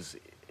because he's,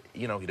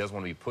 you know, he doesn't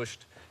want to be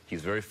pushed.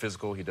 He's very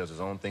physical. He does his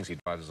own things. He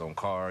drives his own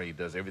car. He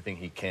does everything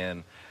he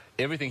can.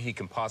 Everything he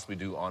can possibly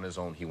do on his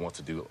own, he wants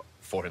to do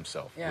for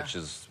himself, which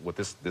is what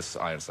this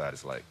Ironside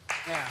is like.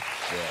 Yeah.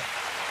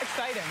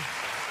 Exciting.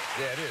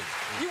 Yeah, it is.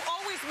 You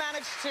always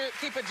manage to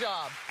keep a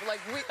job.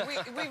 Like,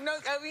 we've known,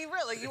 I mean,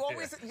 really, you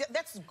always,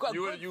 that's a good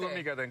thing. You and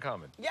me got that in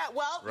common. Yeah,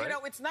 well, right? You know,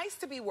 it's nice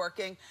to be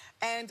working.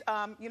 And,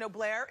 you know,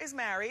 Blair is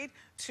married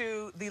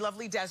to the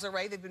lovely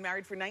Desiree. They've been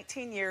married for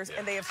 19 years,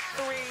 and they have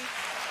 3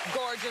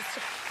 gorgeous...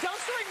 Don't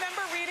you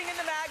remember reading in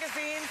the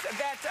magazines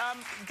that,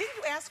 didn't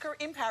you ask her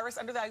in Paris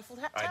under the Eiffel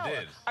Tower? I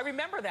did. I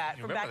remember that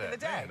from back in the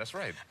day. Man, that's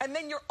right. And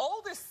then your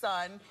oldest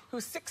son,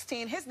 who's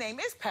 16, his name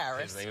is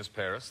Paris. His name is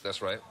Paris,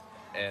 that's right.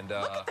 And,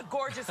 look at the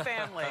gorgeous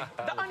family.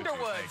 The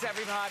Underwoods,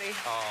 everybody.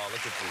 Oh,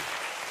 look at you.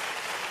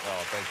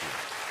 Oh, thank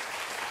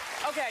you.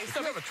 Okay, so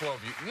you have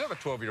a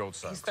 12-year-old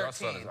son. He's So our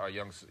 13. son is our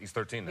youngest. He's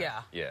 13 now.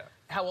 Yeah. Yeah.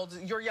 How old?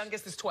 Your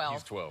youngest is 12.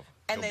 He's 12.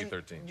 And He'll then be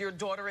 13. your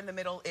daughter in the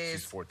middle is?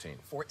 She's 14.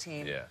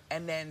 14. Yeah.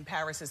 And then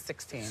Paris is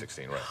 16.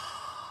 16, right.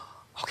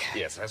 Okay.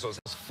 Yes, that's what's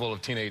full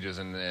of teenagers,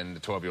 and the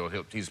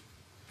 12-year-old, he's,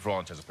 for all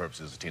intents and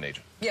purposes, a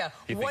teenager. Yeah.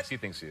 He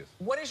thinks he is.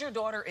 What is your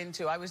daughter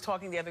into? I was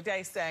talking the other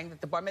day saying that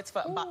the bar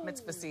mitzvah and bat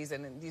mitzvah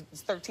season and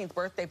his 13th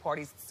birthday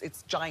party,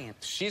 it's giant.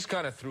 She's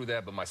kind of through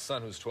that, but my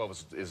son, who's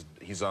 12,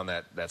 he's on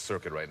that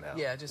circuit right now.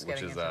 Yeah, just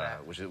getting into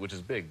that. Which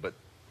is big, but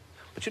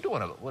you're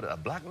doing a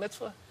black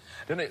mitzvah?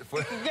 Yeah.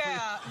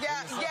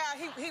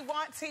 He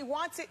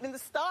wants it in the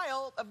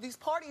style of these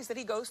parties that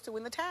he goes to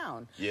in the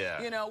town.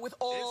 Yeah. You know, with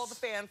all the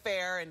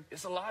fanfare and.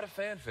 It's a lot of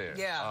fanfare.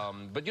 Yeah.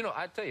 But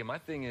I tell you, my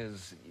thing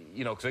is,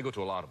 because I go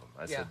to a lot of them.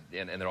 I said,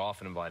 and they're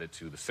often invited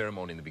to the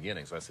ceremony in the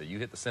beginning. So I said, you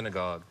hit the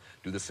synagogue,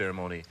 do the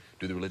ceremony,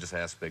 do the religious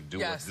aspect, do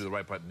the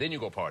right part, then you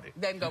go party.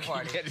 Then go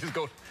party. You can't just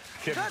go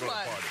to party.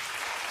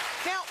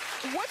 Now,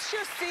 what's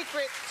your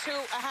secret to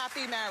a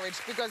happy marriage?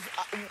 Because,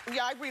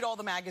 I read all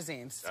the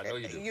magazines. I know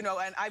you do.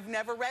 And I've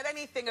never read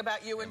anything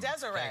about you and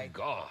Desiree. Thank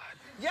God.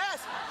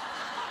 Yes.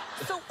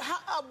 So,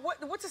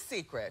 what's a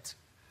secret?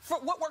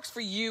 What works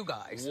for you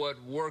guys?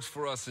 What works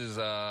for us is,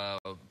 how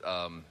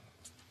do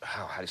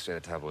you say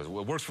that type of voice?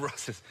 What works for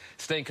us is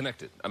staying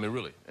connected. I mean,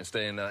 really, and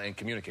staying and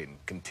communicating,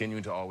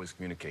 continuing to always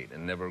communicate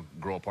and never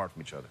grow apart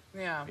from each other.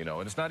 Yeah. And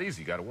it's not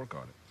easy. You got to work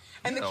on it.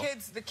 And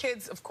the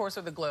kids, of course,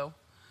 are the glue.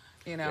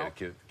 Yeah,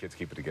 kids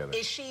keep it together.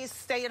 Is she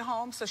stay at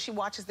home so she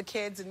watches the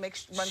kids and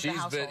runs the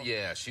household?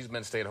 She's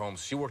been stay at home.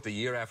 She worked a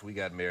year after we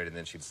got married, and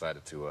then she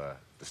decided to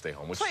stay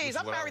home. Please,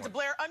 I'm married to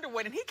Blair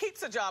Underwood, and he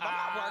keeps a job. I'm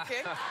not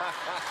working.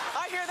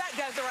 I hear that,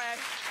 Desiree.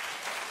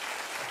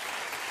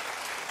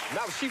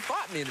 No, she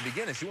fought me in the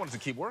beginning. She wanted to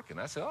keep working.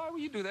 I said, "Oh, well,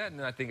 you do that." And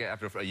then I think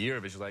after a year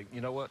of it, she's like,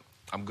 "You know what?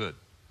 I'm good."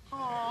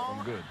 Aww.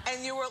 I'm good.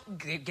 And you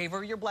gave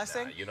her your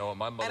blessing? You know what?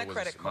 My mother and a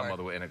credit card.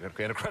 And a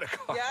credit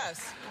card.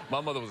 Yes. My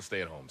mother was a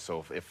stay-at-home,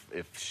 so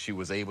if she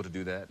was able to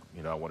do that,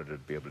 I wanted her to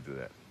be able to do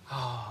that.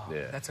 Oh,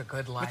 yeah. That's a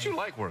good life. But you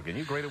like working.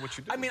 You're great at what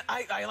you do. I mean,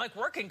 I like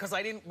working because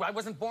I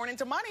wasn't born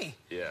into money.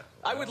 Yeah.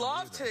 I would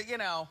love to,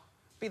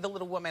 be the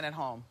little woman at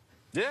home.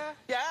 Yeah?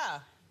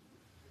 Yeah.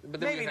 But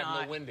then we'd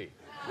have no Wendy.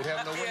 We'd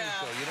have no Wendy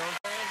show, you know what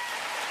I'm saying?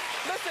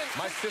 Listen.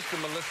 My sister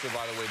Melissa,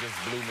 by the way, just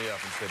blew me up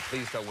and said,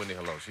 "Please tell Wendy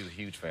hello. She's a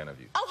huge fan of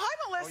you." Oh, hi,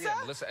 Melissa. Oh,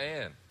 yeah, Melissa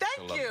Ann.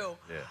 Thank you.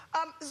 Yeah.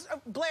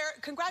 Blair,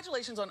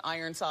 congratulations on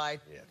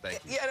Ironside. Yeah, thank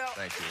you.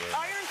 Thank you very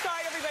much.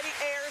 Ironside, everybody,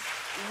 airs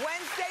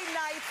Wednesday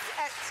nights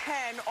at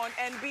 10 on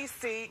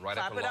NBC. Right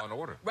after Law and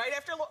Order. Right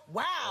after Law.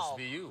 Wow.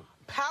 SVU.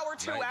 Power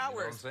 2 hours. You know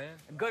what I'm saying?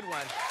 Good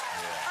one.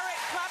 Yeah. All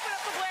right, clap it up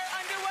for Blair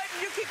Underwood.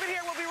 You keep it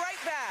here. We'll be right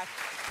back.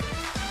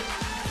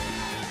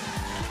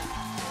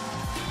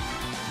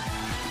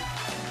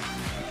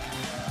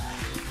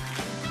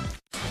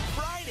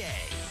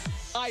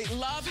 I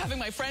love having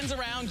my friends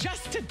around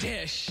just to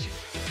dish.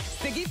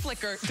 Siggy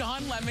Flicker,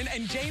 Don Lemon,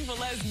 and Jane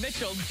Velez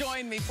Mitchell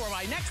join me for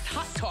my next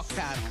Hot Talk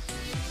panel.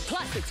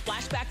 Plus, it's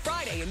Flashback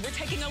Friday, and we're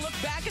taking a look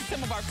back at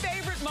some of our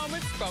favorite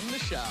moments from the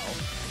show.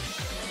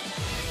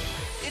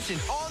 It's an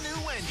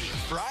all-new Wendy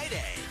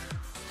Friday.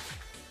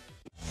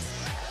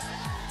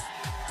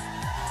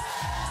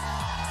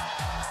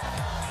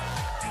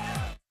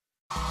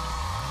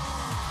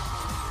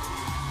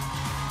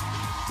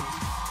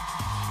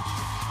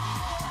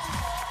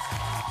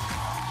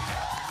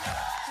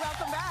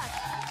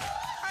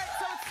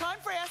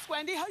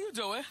 Wendy, how you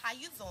doing? How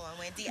you doing,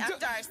 Wendy? I'm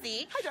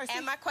Darcy. Hi, Darcy.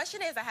 And my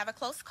question is, I have a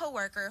close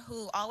coworker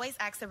who always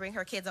asks to bring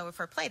her kids over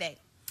for a play date.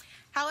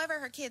 However,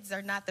 her kids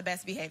are not the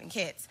best behaving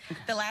kids.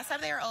 The last time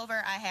they were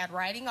over, I had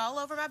writing all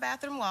over my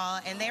bathroom wall,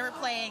 and they were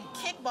playing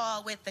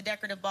kickball with the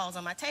decorative balls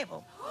on my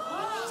table.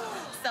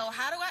 So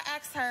how do I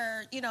ask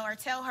her, or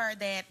tell her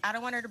that I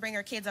don't want her to bring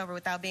her kids over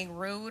without being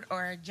rude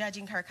or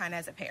judging her kind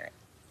of as a parent?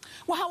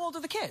 Well, how old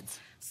are the kids?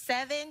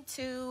 7,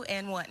 2,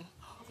 and 1.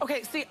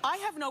 Okay, see, I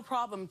have no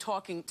problem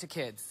talking to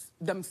kids.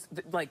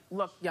 Like,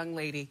 look, young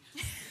lady,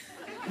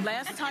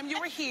 last time you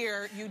were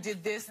here, you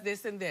did this,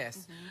 this, and this.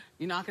 Mm-hmm.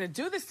 You're not going to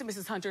do this to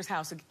Mrs. Hunter's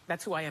house.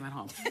 That's who I am at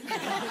home.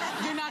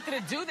 You're not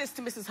going to do this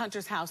to Mrs.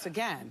 Hunter's house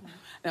again.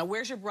 Now,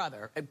 where's your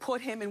brother? And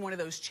put him in one of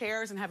those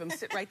chairs and have him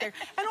sit right there.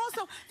 And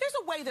also, there's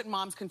a way that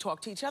moms can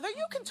talk to each other.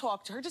 You can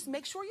talk to her. Just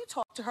make sure you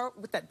talk to her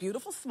with that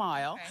beautiful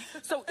smile.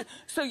 Okay.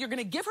 So you're going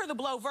to give her the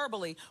blow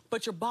verbally,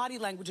 but your body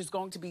language is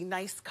going to be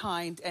nice,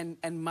 kind,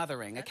 and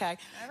mothering, okay?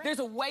 Right. There's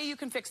a way you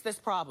can fix this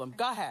problem.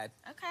 Go ahead.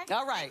 Okay.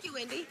 All right. Thank you,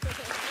 Wendy.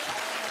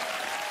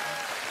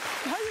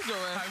 How you doing?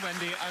 Hi,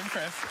 Wendy. I'm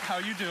Kris. How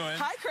you doing?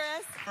 Hi,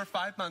 Kris. For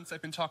 5 months,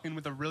 I've been talking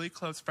with a really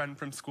close friend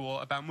from school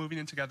about moving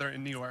in together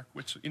in New York,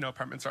 which,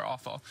 apartments are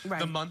awful. Right.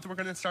 The month we're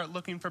going to start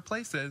looking for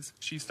places,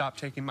 she stopped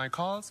taking my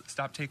calls,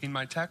 stopped taking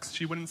my texts.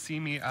 She wouldn't see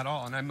me at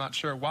all, and I'm not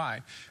sure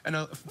why. And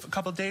a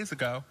couple days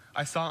ago,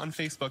 I saw on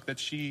Facebook that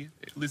she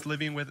was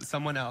living with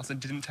someone else and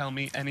didn't tell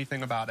me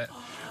anything about it.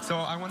 So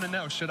I want to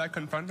know, should I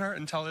confront her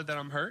and tell her that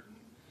I'm hurt?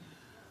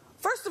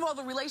 First of all,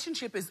 the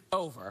relationship is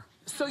over.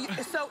 So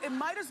it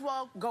might as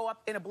well go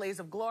up in a blaze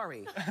of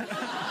glory.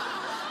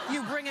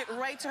 You bring it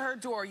right to her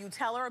door. You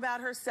tell her about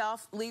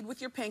herself, lead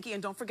with your pinky,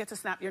 and don't forget to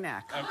snap your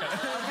neck. Okay. Okay?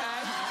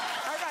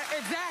 All right,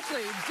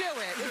 exactly. Do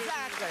it.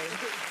 Exactly.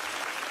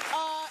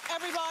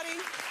 Everybody,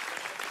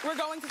 we're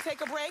going to take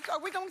a break. Are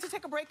we going to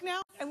take a break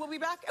now? And we'll be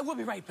back? And we'll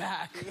be right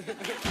back.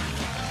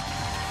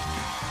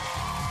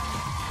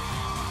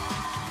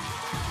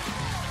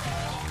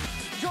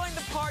 Join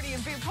the party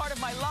and be a part of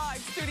my live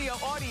studio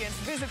audience.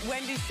 Visit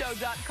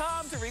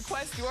wendyshow.com to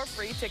request your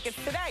free tickets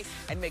today.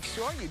 And make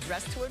sure you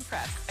dress to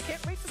impress. I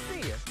can't wait to see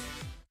you.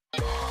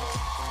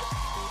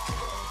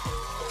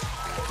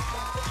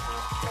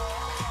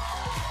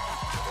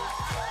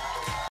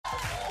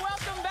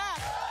 Welcome back.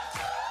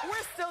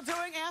 We're still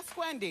doing Ask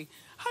Wendy.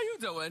 How you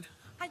doing?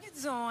 How you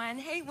doing?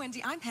 Hey,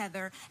 Wendy, I'm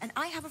Heather, and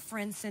I have a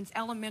friend since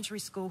elementary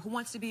school who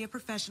wants to be a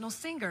professional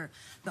singer.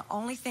 The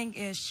only thing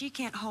is she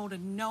can't hold a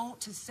note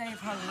to save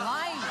her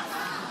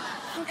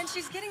life. And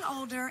she's getting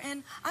older,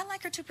 and I'd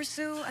like her to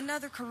pursue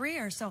another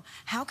career. So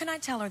how can I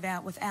tell her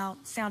that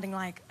without sounding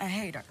like a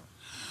hater?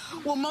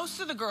 Well, most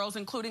of the girls,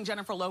 including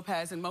Jennifer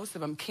Lopez, and most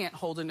of them can't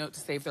hold a note to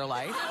save their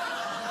life.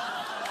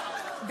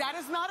 That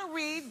is not a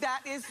read.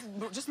 That is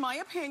just my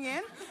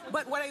opinion.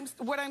 But what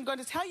I'm going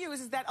to tell you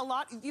is that a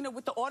lot, you know,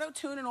 with the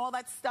auto-tune and all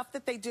that stuff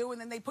that they do, and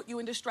then they put you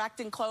in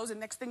distracting clothes, and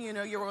next thing you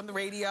know, you're on the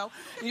radio,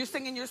 and you're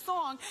singing your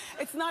song.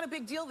 It's not a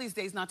big deal these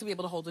days not to be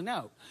able to hold a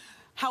note.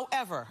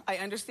 However, I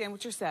understand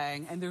what you're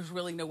saying, and there's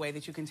really no way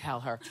that you can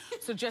tell her.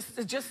 So just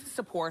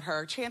support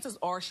her. Chances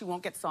are she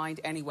won't get signed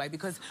anyway,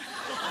 because...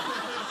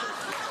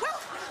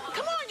 Well,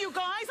 come on, you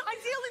guys. I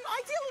deal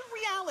in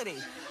reality.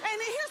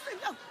 And here's the...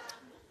 Oh.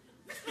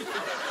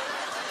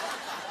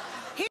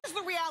 Here's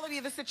the reality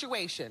of the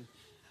situation.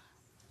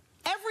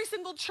 Every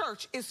single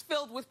church is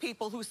filled with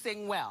people who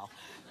sing well.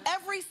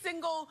 Every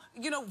single,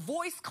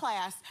 voice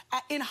class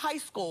in high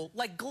school,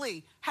 like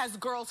Glee, has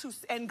girls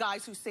and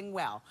guys who sing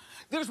well.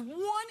 There's 1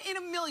 in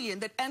a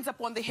million that ends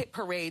up on the hit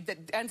parade, that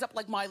ends up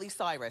like Miley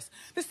Cyrus.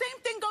 The same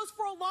thing goes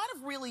for a lot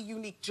of really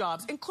unique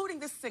jobs,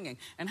 including this singing.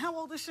 And how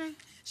old is she?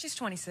 She's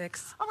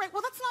 26. All right,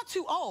 well, that's not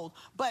too old,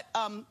 but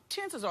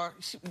chances are,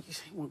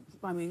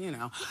 you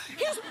know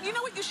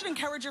what you should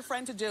encourage your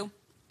friend to do?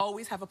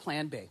 Always have a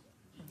plan B.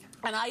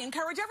 And I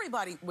encourage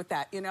everybody with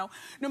that, no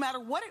matter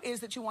what it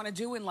is that you want to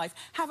do in life,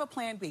 have a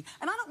plan B.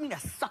 And I don't mean a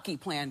sucky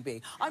plan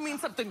B. I mean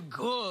something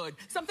good,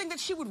 something that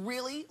she would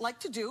really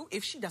like to do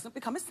if she doesn't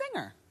become a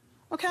singer.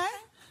 Okay?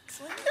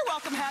 Excellent. You're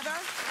welcome, Heather.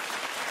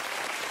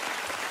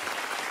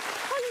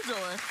 How you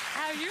doing?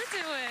 How you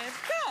doing?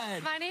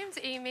 Good. My name's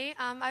Amy.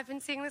 I've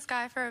been seeing this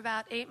guy for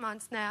about 8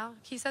 months now.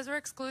 He says we're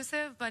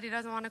exclusive, but he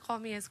doesn't want to call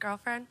me his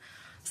girlfriend.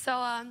 So,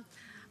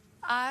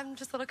 I'm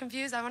just a little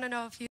confused. I want to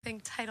know if you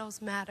think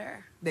titles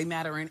matter. They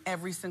matter in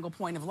every single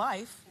point of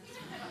life.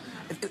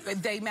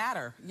 They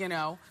matter,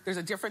 There's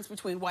a difference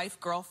between wife,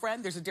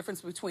 girlfriend. There's a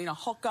difference between a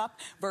hookup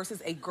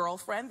versus a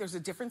girlfriend. There's a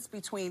difference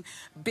between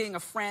being a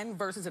friend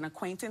versus an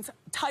acquaintance.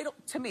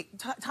 To me,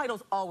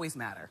 titles always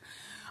matter.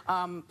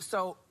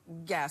 So,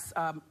 yes.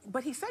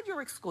 But he said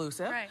you're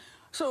exclusive. Right.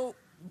 So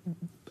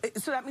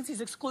that means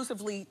he's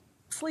exclusively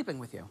sleeping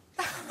with you.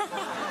 But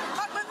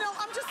no,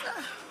 I'm just...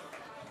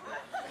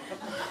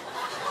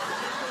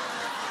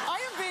 I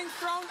am being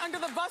thrown under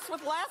the bus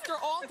with laughter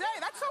all day.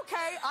 That's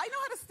okay. I know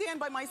how to stand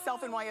by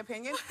myself and my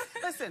opinion.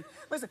 Listen.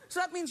 So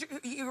that means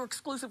you're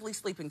exclusively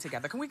sleeping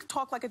together. Can we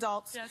talk like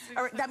adults? Yes,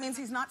 Or that means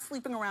he's not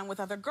sleeping around with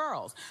other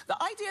girls. The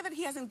idea that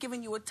he hasn't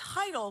given you a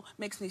title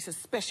makes me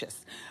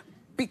suspicious,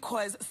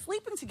 because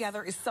sleeping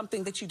together is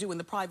something that you do in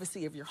the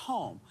privacy of your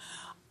home.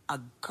 A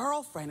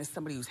girlfriend is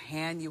somebody whose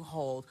hand you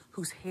hold,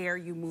 whose hair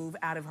you move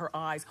out of her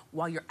eyes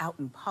while you're out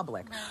in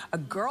public. A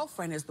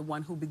girlfriend is the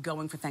one who'll be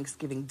going for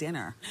Thanksgiving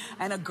dinner.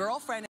 And a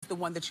girlfriend is the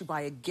one that you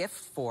buy a gift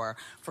for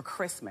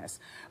Christmas.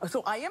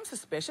 So I am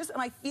suspicious,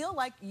 and I feel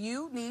like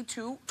you need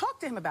to talk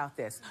to him about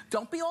this.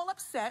 Don't be all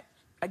upset.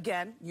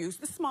 Again, use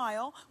the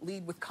smile,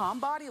 lead with calm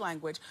body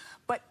language,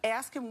 but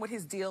ask him what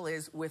his deal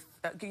is with,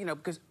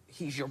 because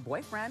he's your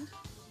boyfriend.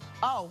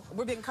 Oh,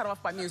 we're being cut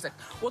off by music.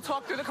 We'll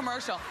talk through the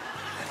commercial.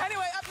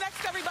 Anyway, up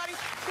next, everybody,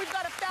 we've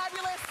got a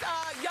fabulous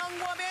young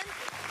woman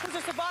who's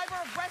a survivor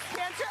of breast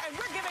cancer, and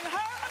we're giving her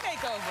a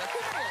makeover.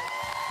 Keep it in.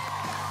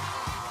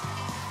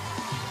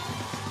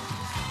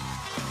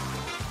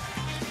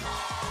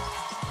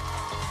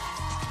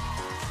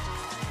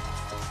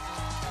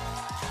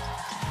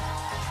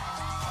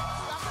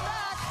 Welcome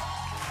back.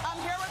 I'm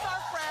here with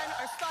our friend,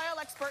 our style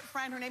expert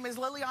friend. Her name is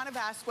Liliana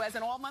Vasquez,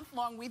 and all month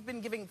long, we've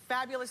been giving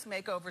fabulous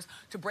makeovers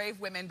to brave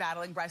women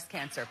battling breast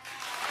cancer.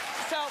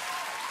 So...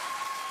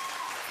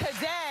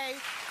 today,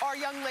 our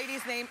young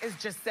lady's name is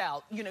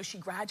Giselle. She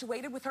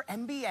graduated with her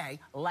MBA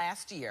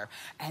last year,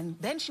 and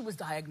then she was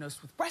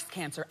diagnosed with breast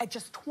cancer at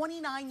just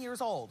 29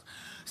 years old.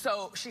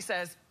 So she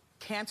says,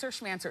 cancer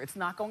schmancer, it's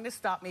not going to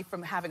stop me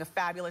from having a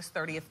fabulous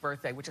 30th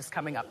birthday, which is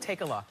coming up. Take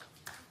a look.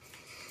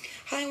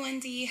 Hi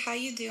Wendy, how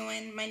you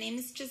doing? My name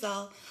is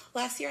Giselle.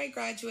 Last year I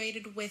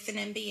graduated with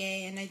an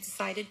MBA and I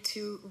decided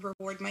to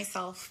reward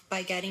myself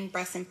by getting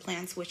breast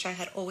implants, which I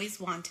had always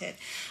wanted.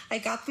 I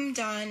got them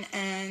done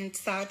and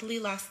sadly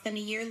less than a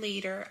year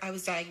later I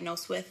was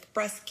diagnosed with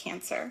breast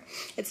cancer.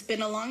 It's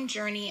been a long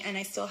journey and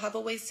I still have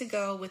a ways to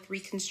go with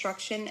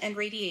reconstruction and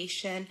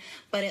radiation,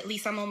 but at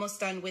least I'm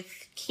almost done with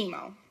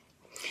chemo.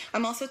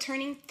 I'm also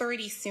turning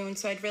 30 soon,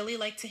 so I'd really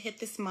like to hit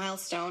this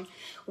milestone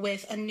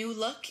with a new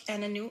look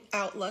and a new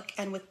outlook,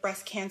 and with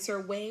breast cancer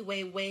way,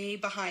 way, way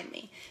behind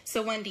me.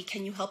 So, Wendy,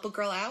 can you help a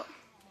girl out?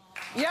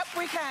 Yep,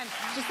 we can.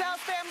 Giselle's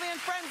family and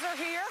friends are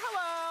here.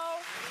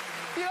 Hello.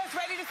 You guys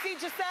ready to see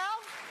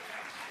Giselle?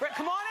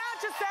 Come on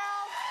out, Giselle.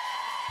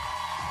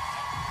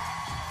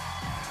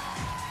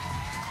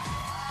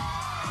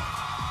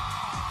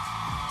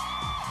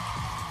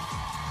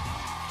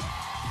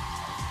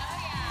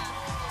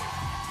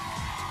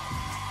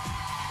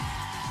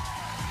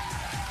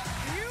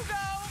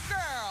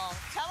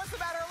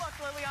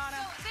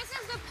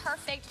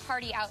 Perfect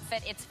party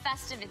outfit. It's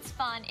festive, it's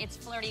fun, it's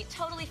flirty,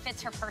 totally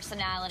fits her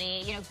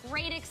personality. You know,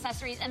 great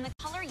accessories, and the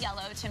color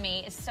yellow to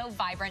me is so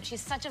vibrant. She's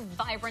such a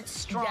vibrant,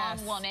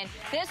 strong woman.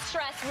 This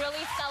dress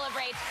really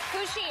celebrates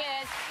who she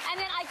is. And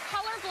then I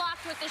color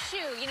blocked with the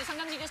shoe. You know,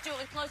 sometimes you just do it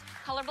with clothes.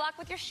 Color block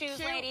with your shoes,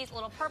 ladies. A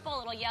little purple, a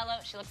little yellow.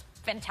 She looks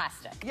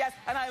fantastic. Yes,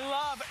 and I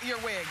love your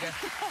wig.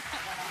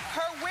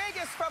 Her wig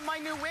is from my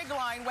new wig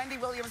line, Wendy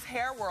Williams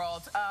Hair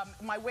World.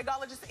 My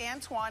wigologist,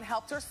 Antoine,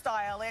 helped her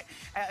style it.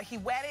 He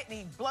wet it and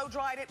he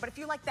blow-dried it. But if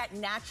you like that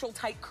natural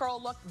tight curl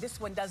look, this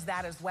one does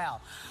that as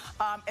well.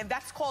 And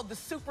that's called the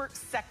Super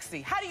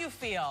Sexy. How do you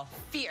feel?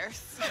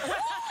 Fierce. All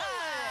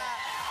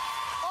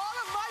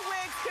of my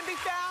wigs can be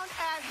found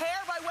at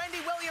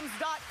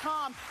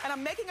hairbywendywilliams.com. And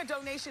I'm making a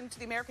donation to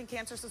the American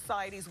Cancer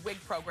Society's wig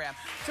program.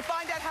 To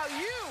find out how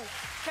you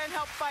can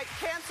help fight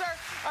cancer,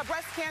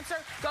 breast cancer,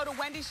 go to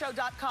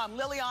wendyshow.com.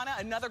 Liliana,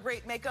 another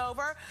great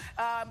makeover.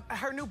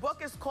 Her new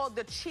book is called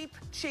The Cheap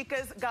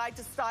Chica's Guide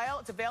to Style.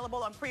 It's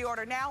available on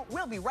pre-order now.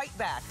 We'll be right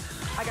back.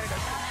 I gotta go.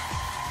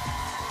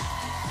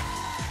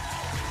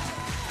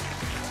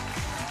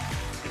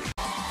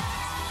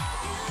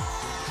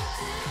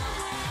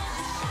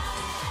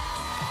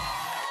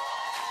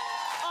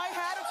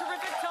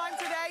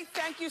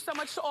 Thank you so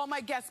much to all my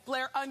guests,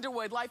 Blair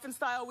Underwood, Life and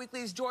Style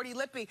Weekly's Jordi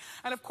Lippy,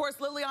 and of course,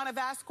 Liliana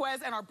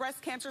Vasquez and our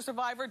breast cancer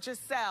survivor,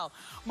 Giselle.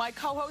 My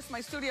co-host,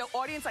 my studio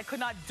audience, I could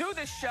not do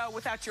this show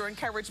without your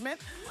encouragement,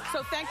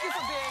 so thank you for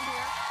being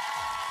here.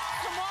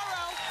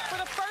 Tomorrow, for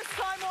the first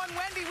time on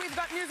Wendy, we've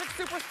got music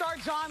superstar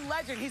John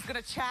Legend. He's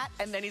going to chat,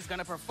 and then he's going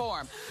to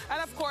perform.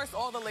 And of course,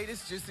 all the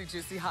latest juicy,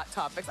 juicy hot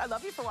topics. I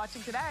love you for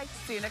watching today.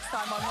 See you next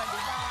time on Wendy.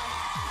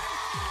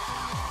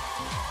 Bye.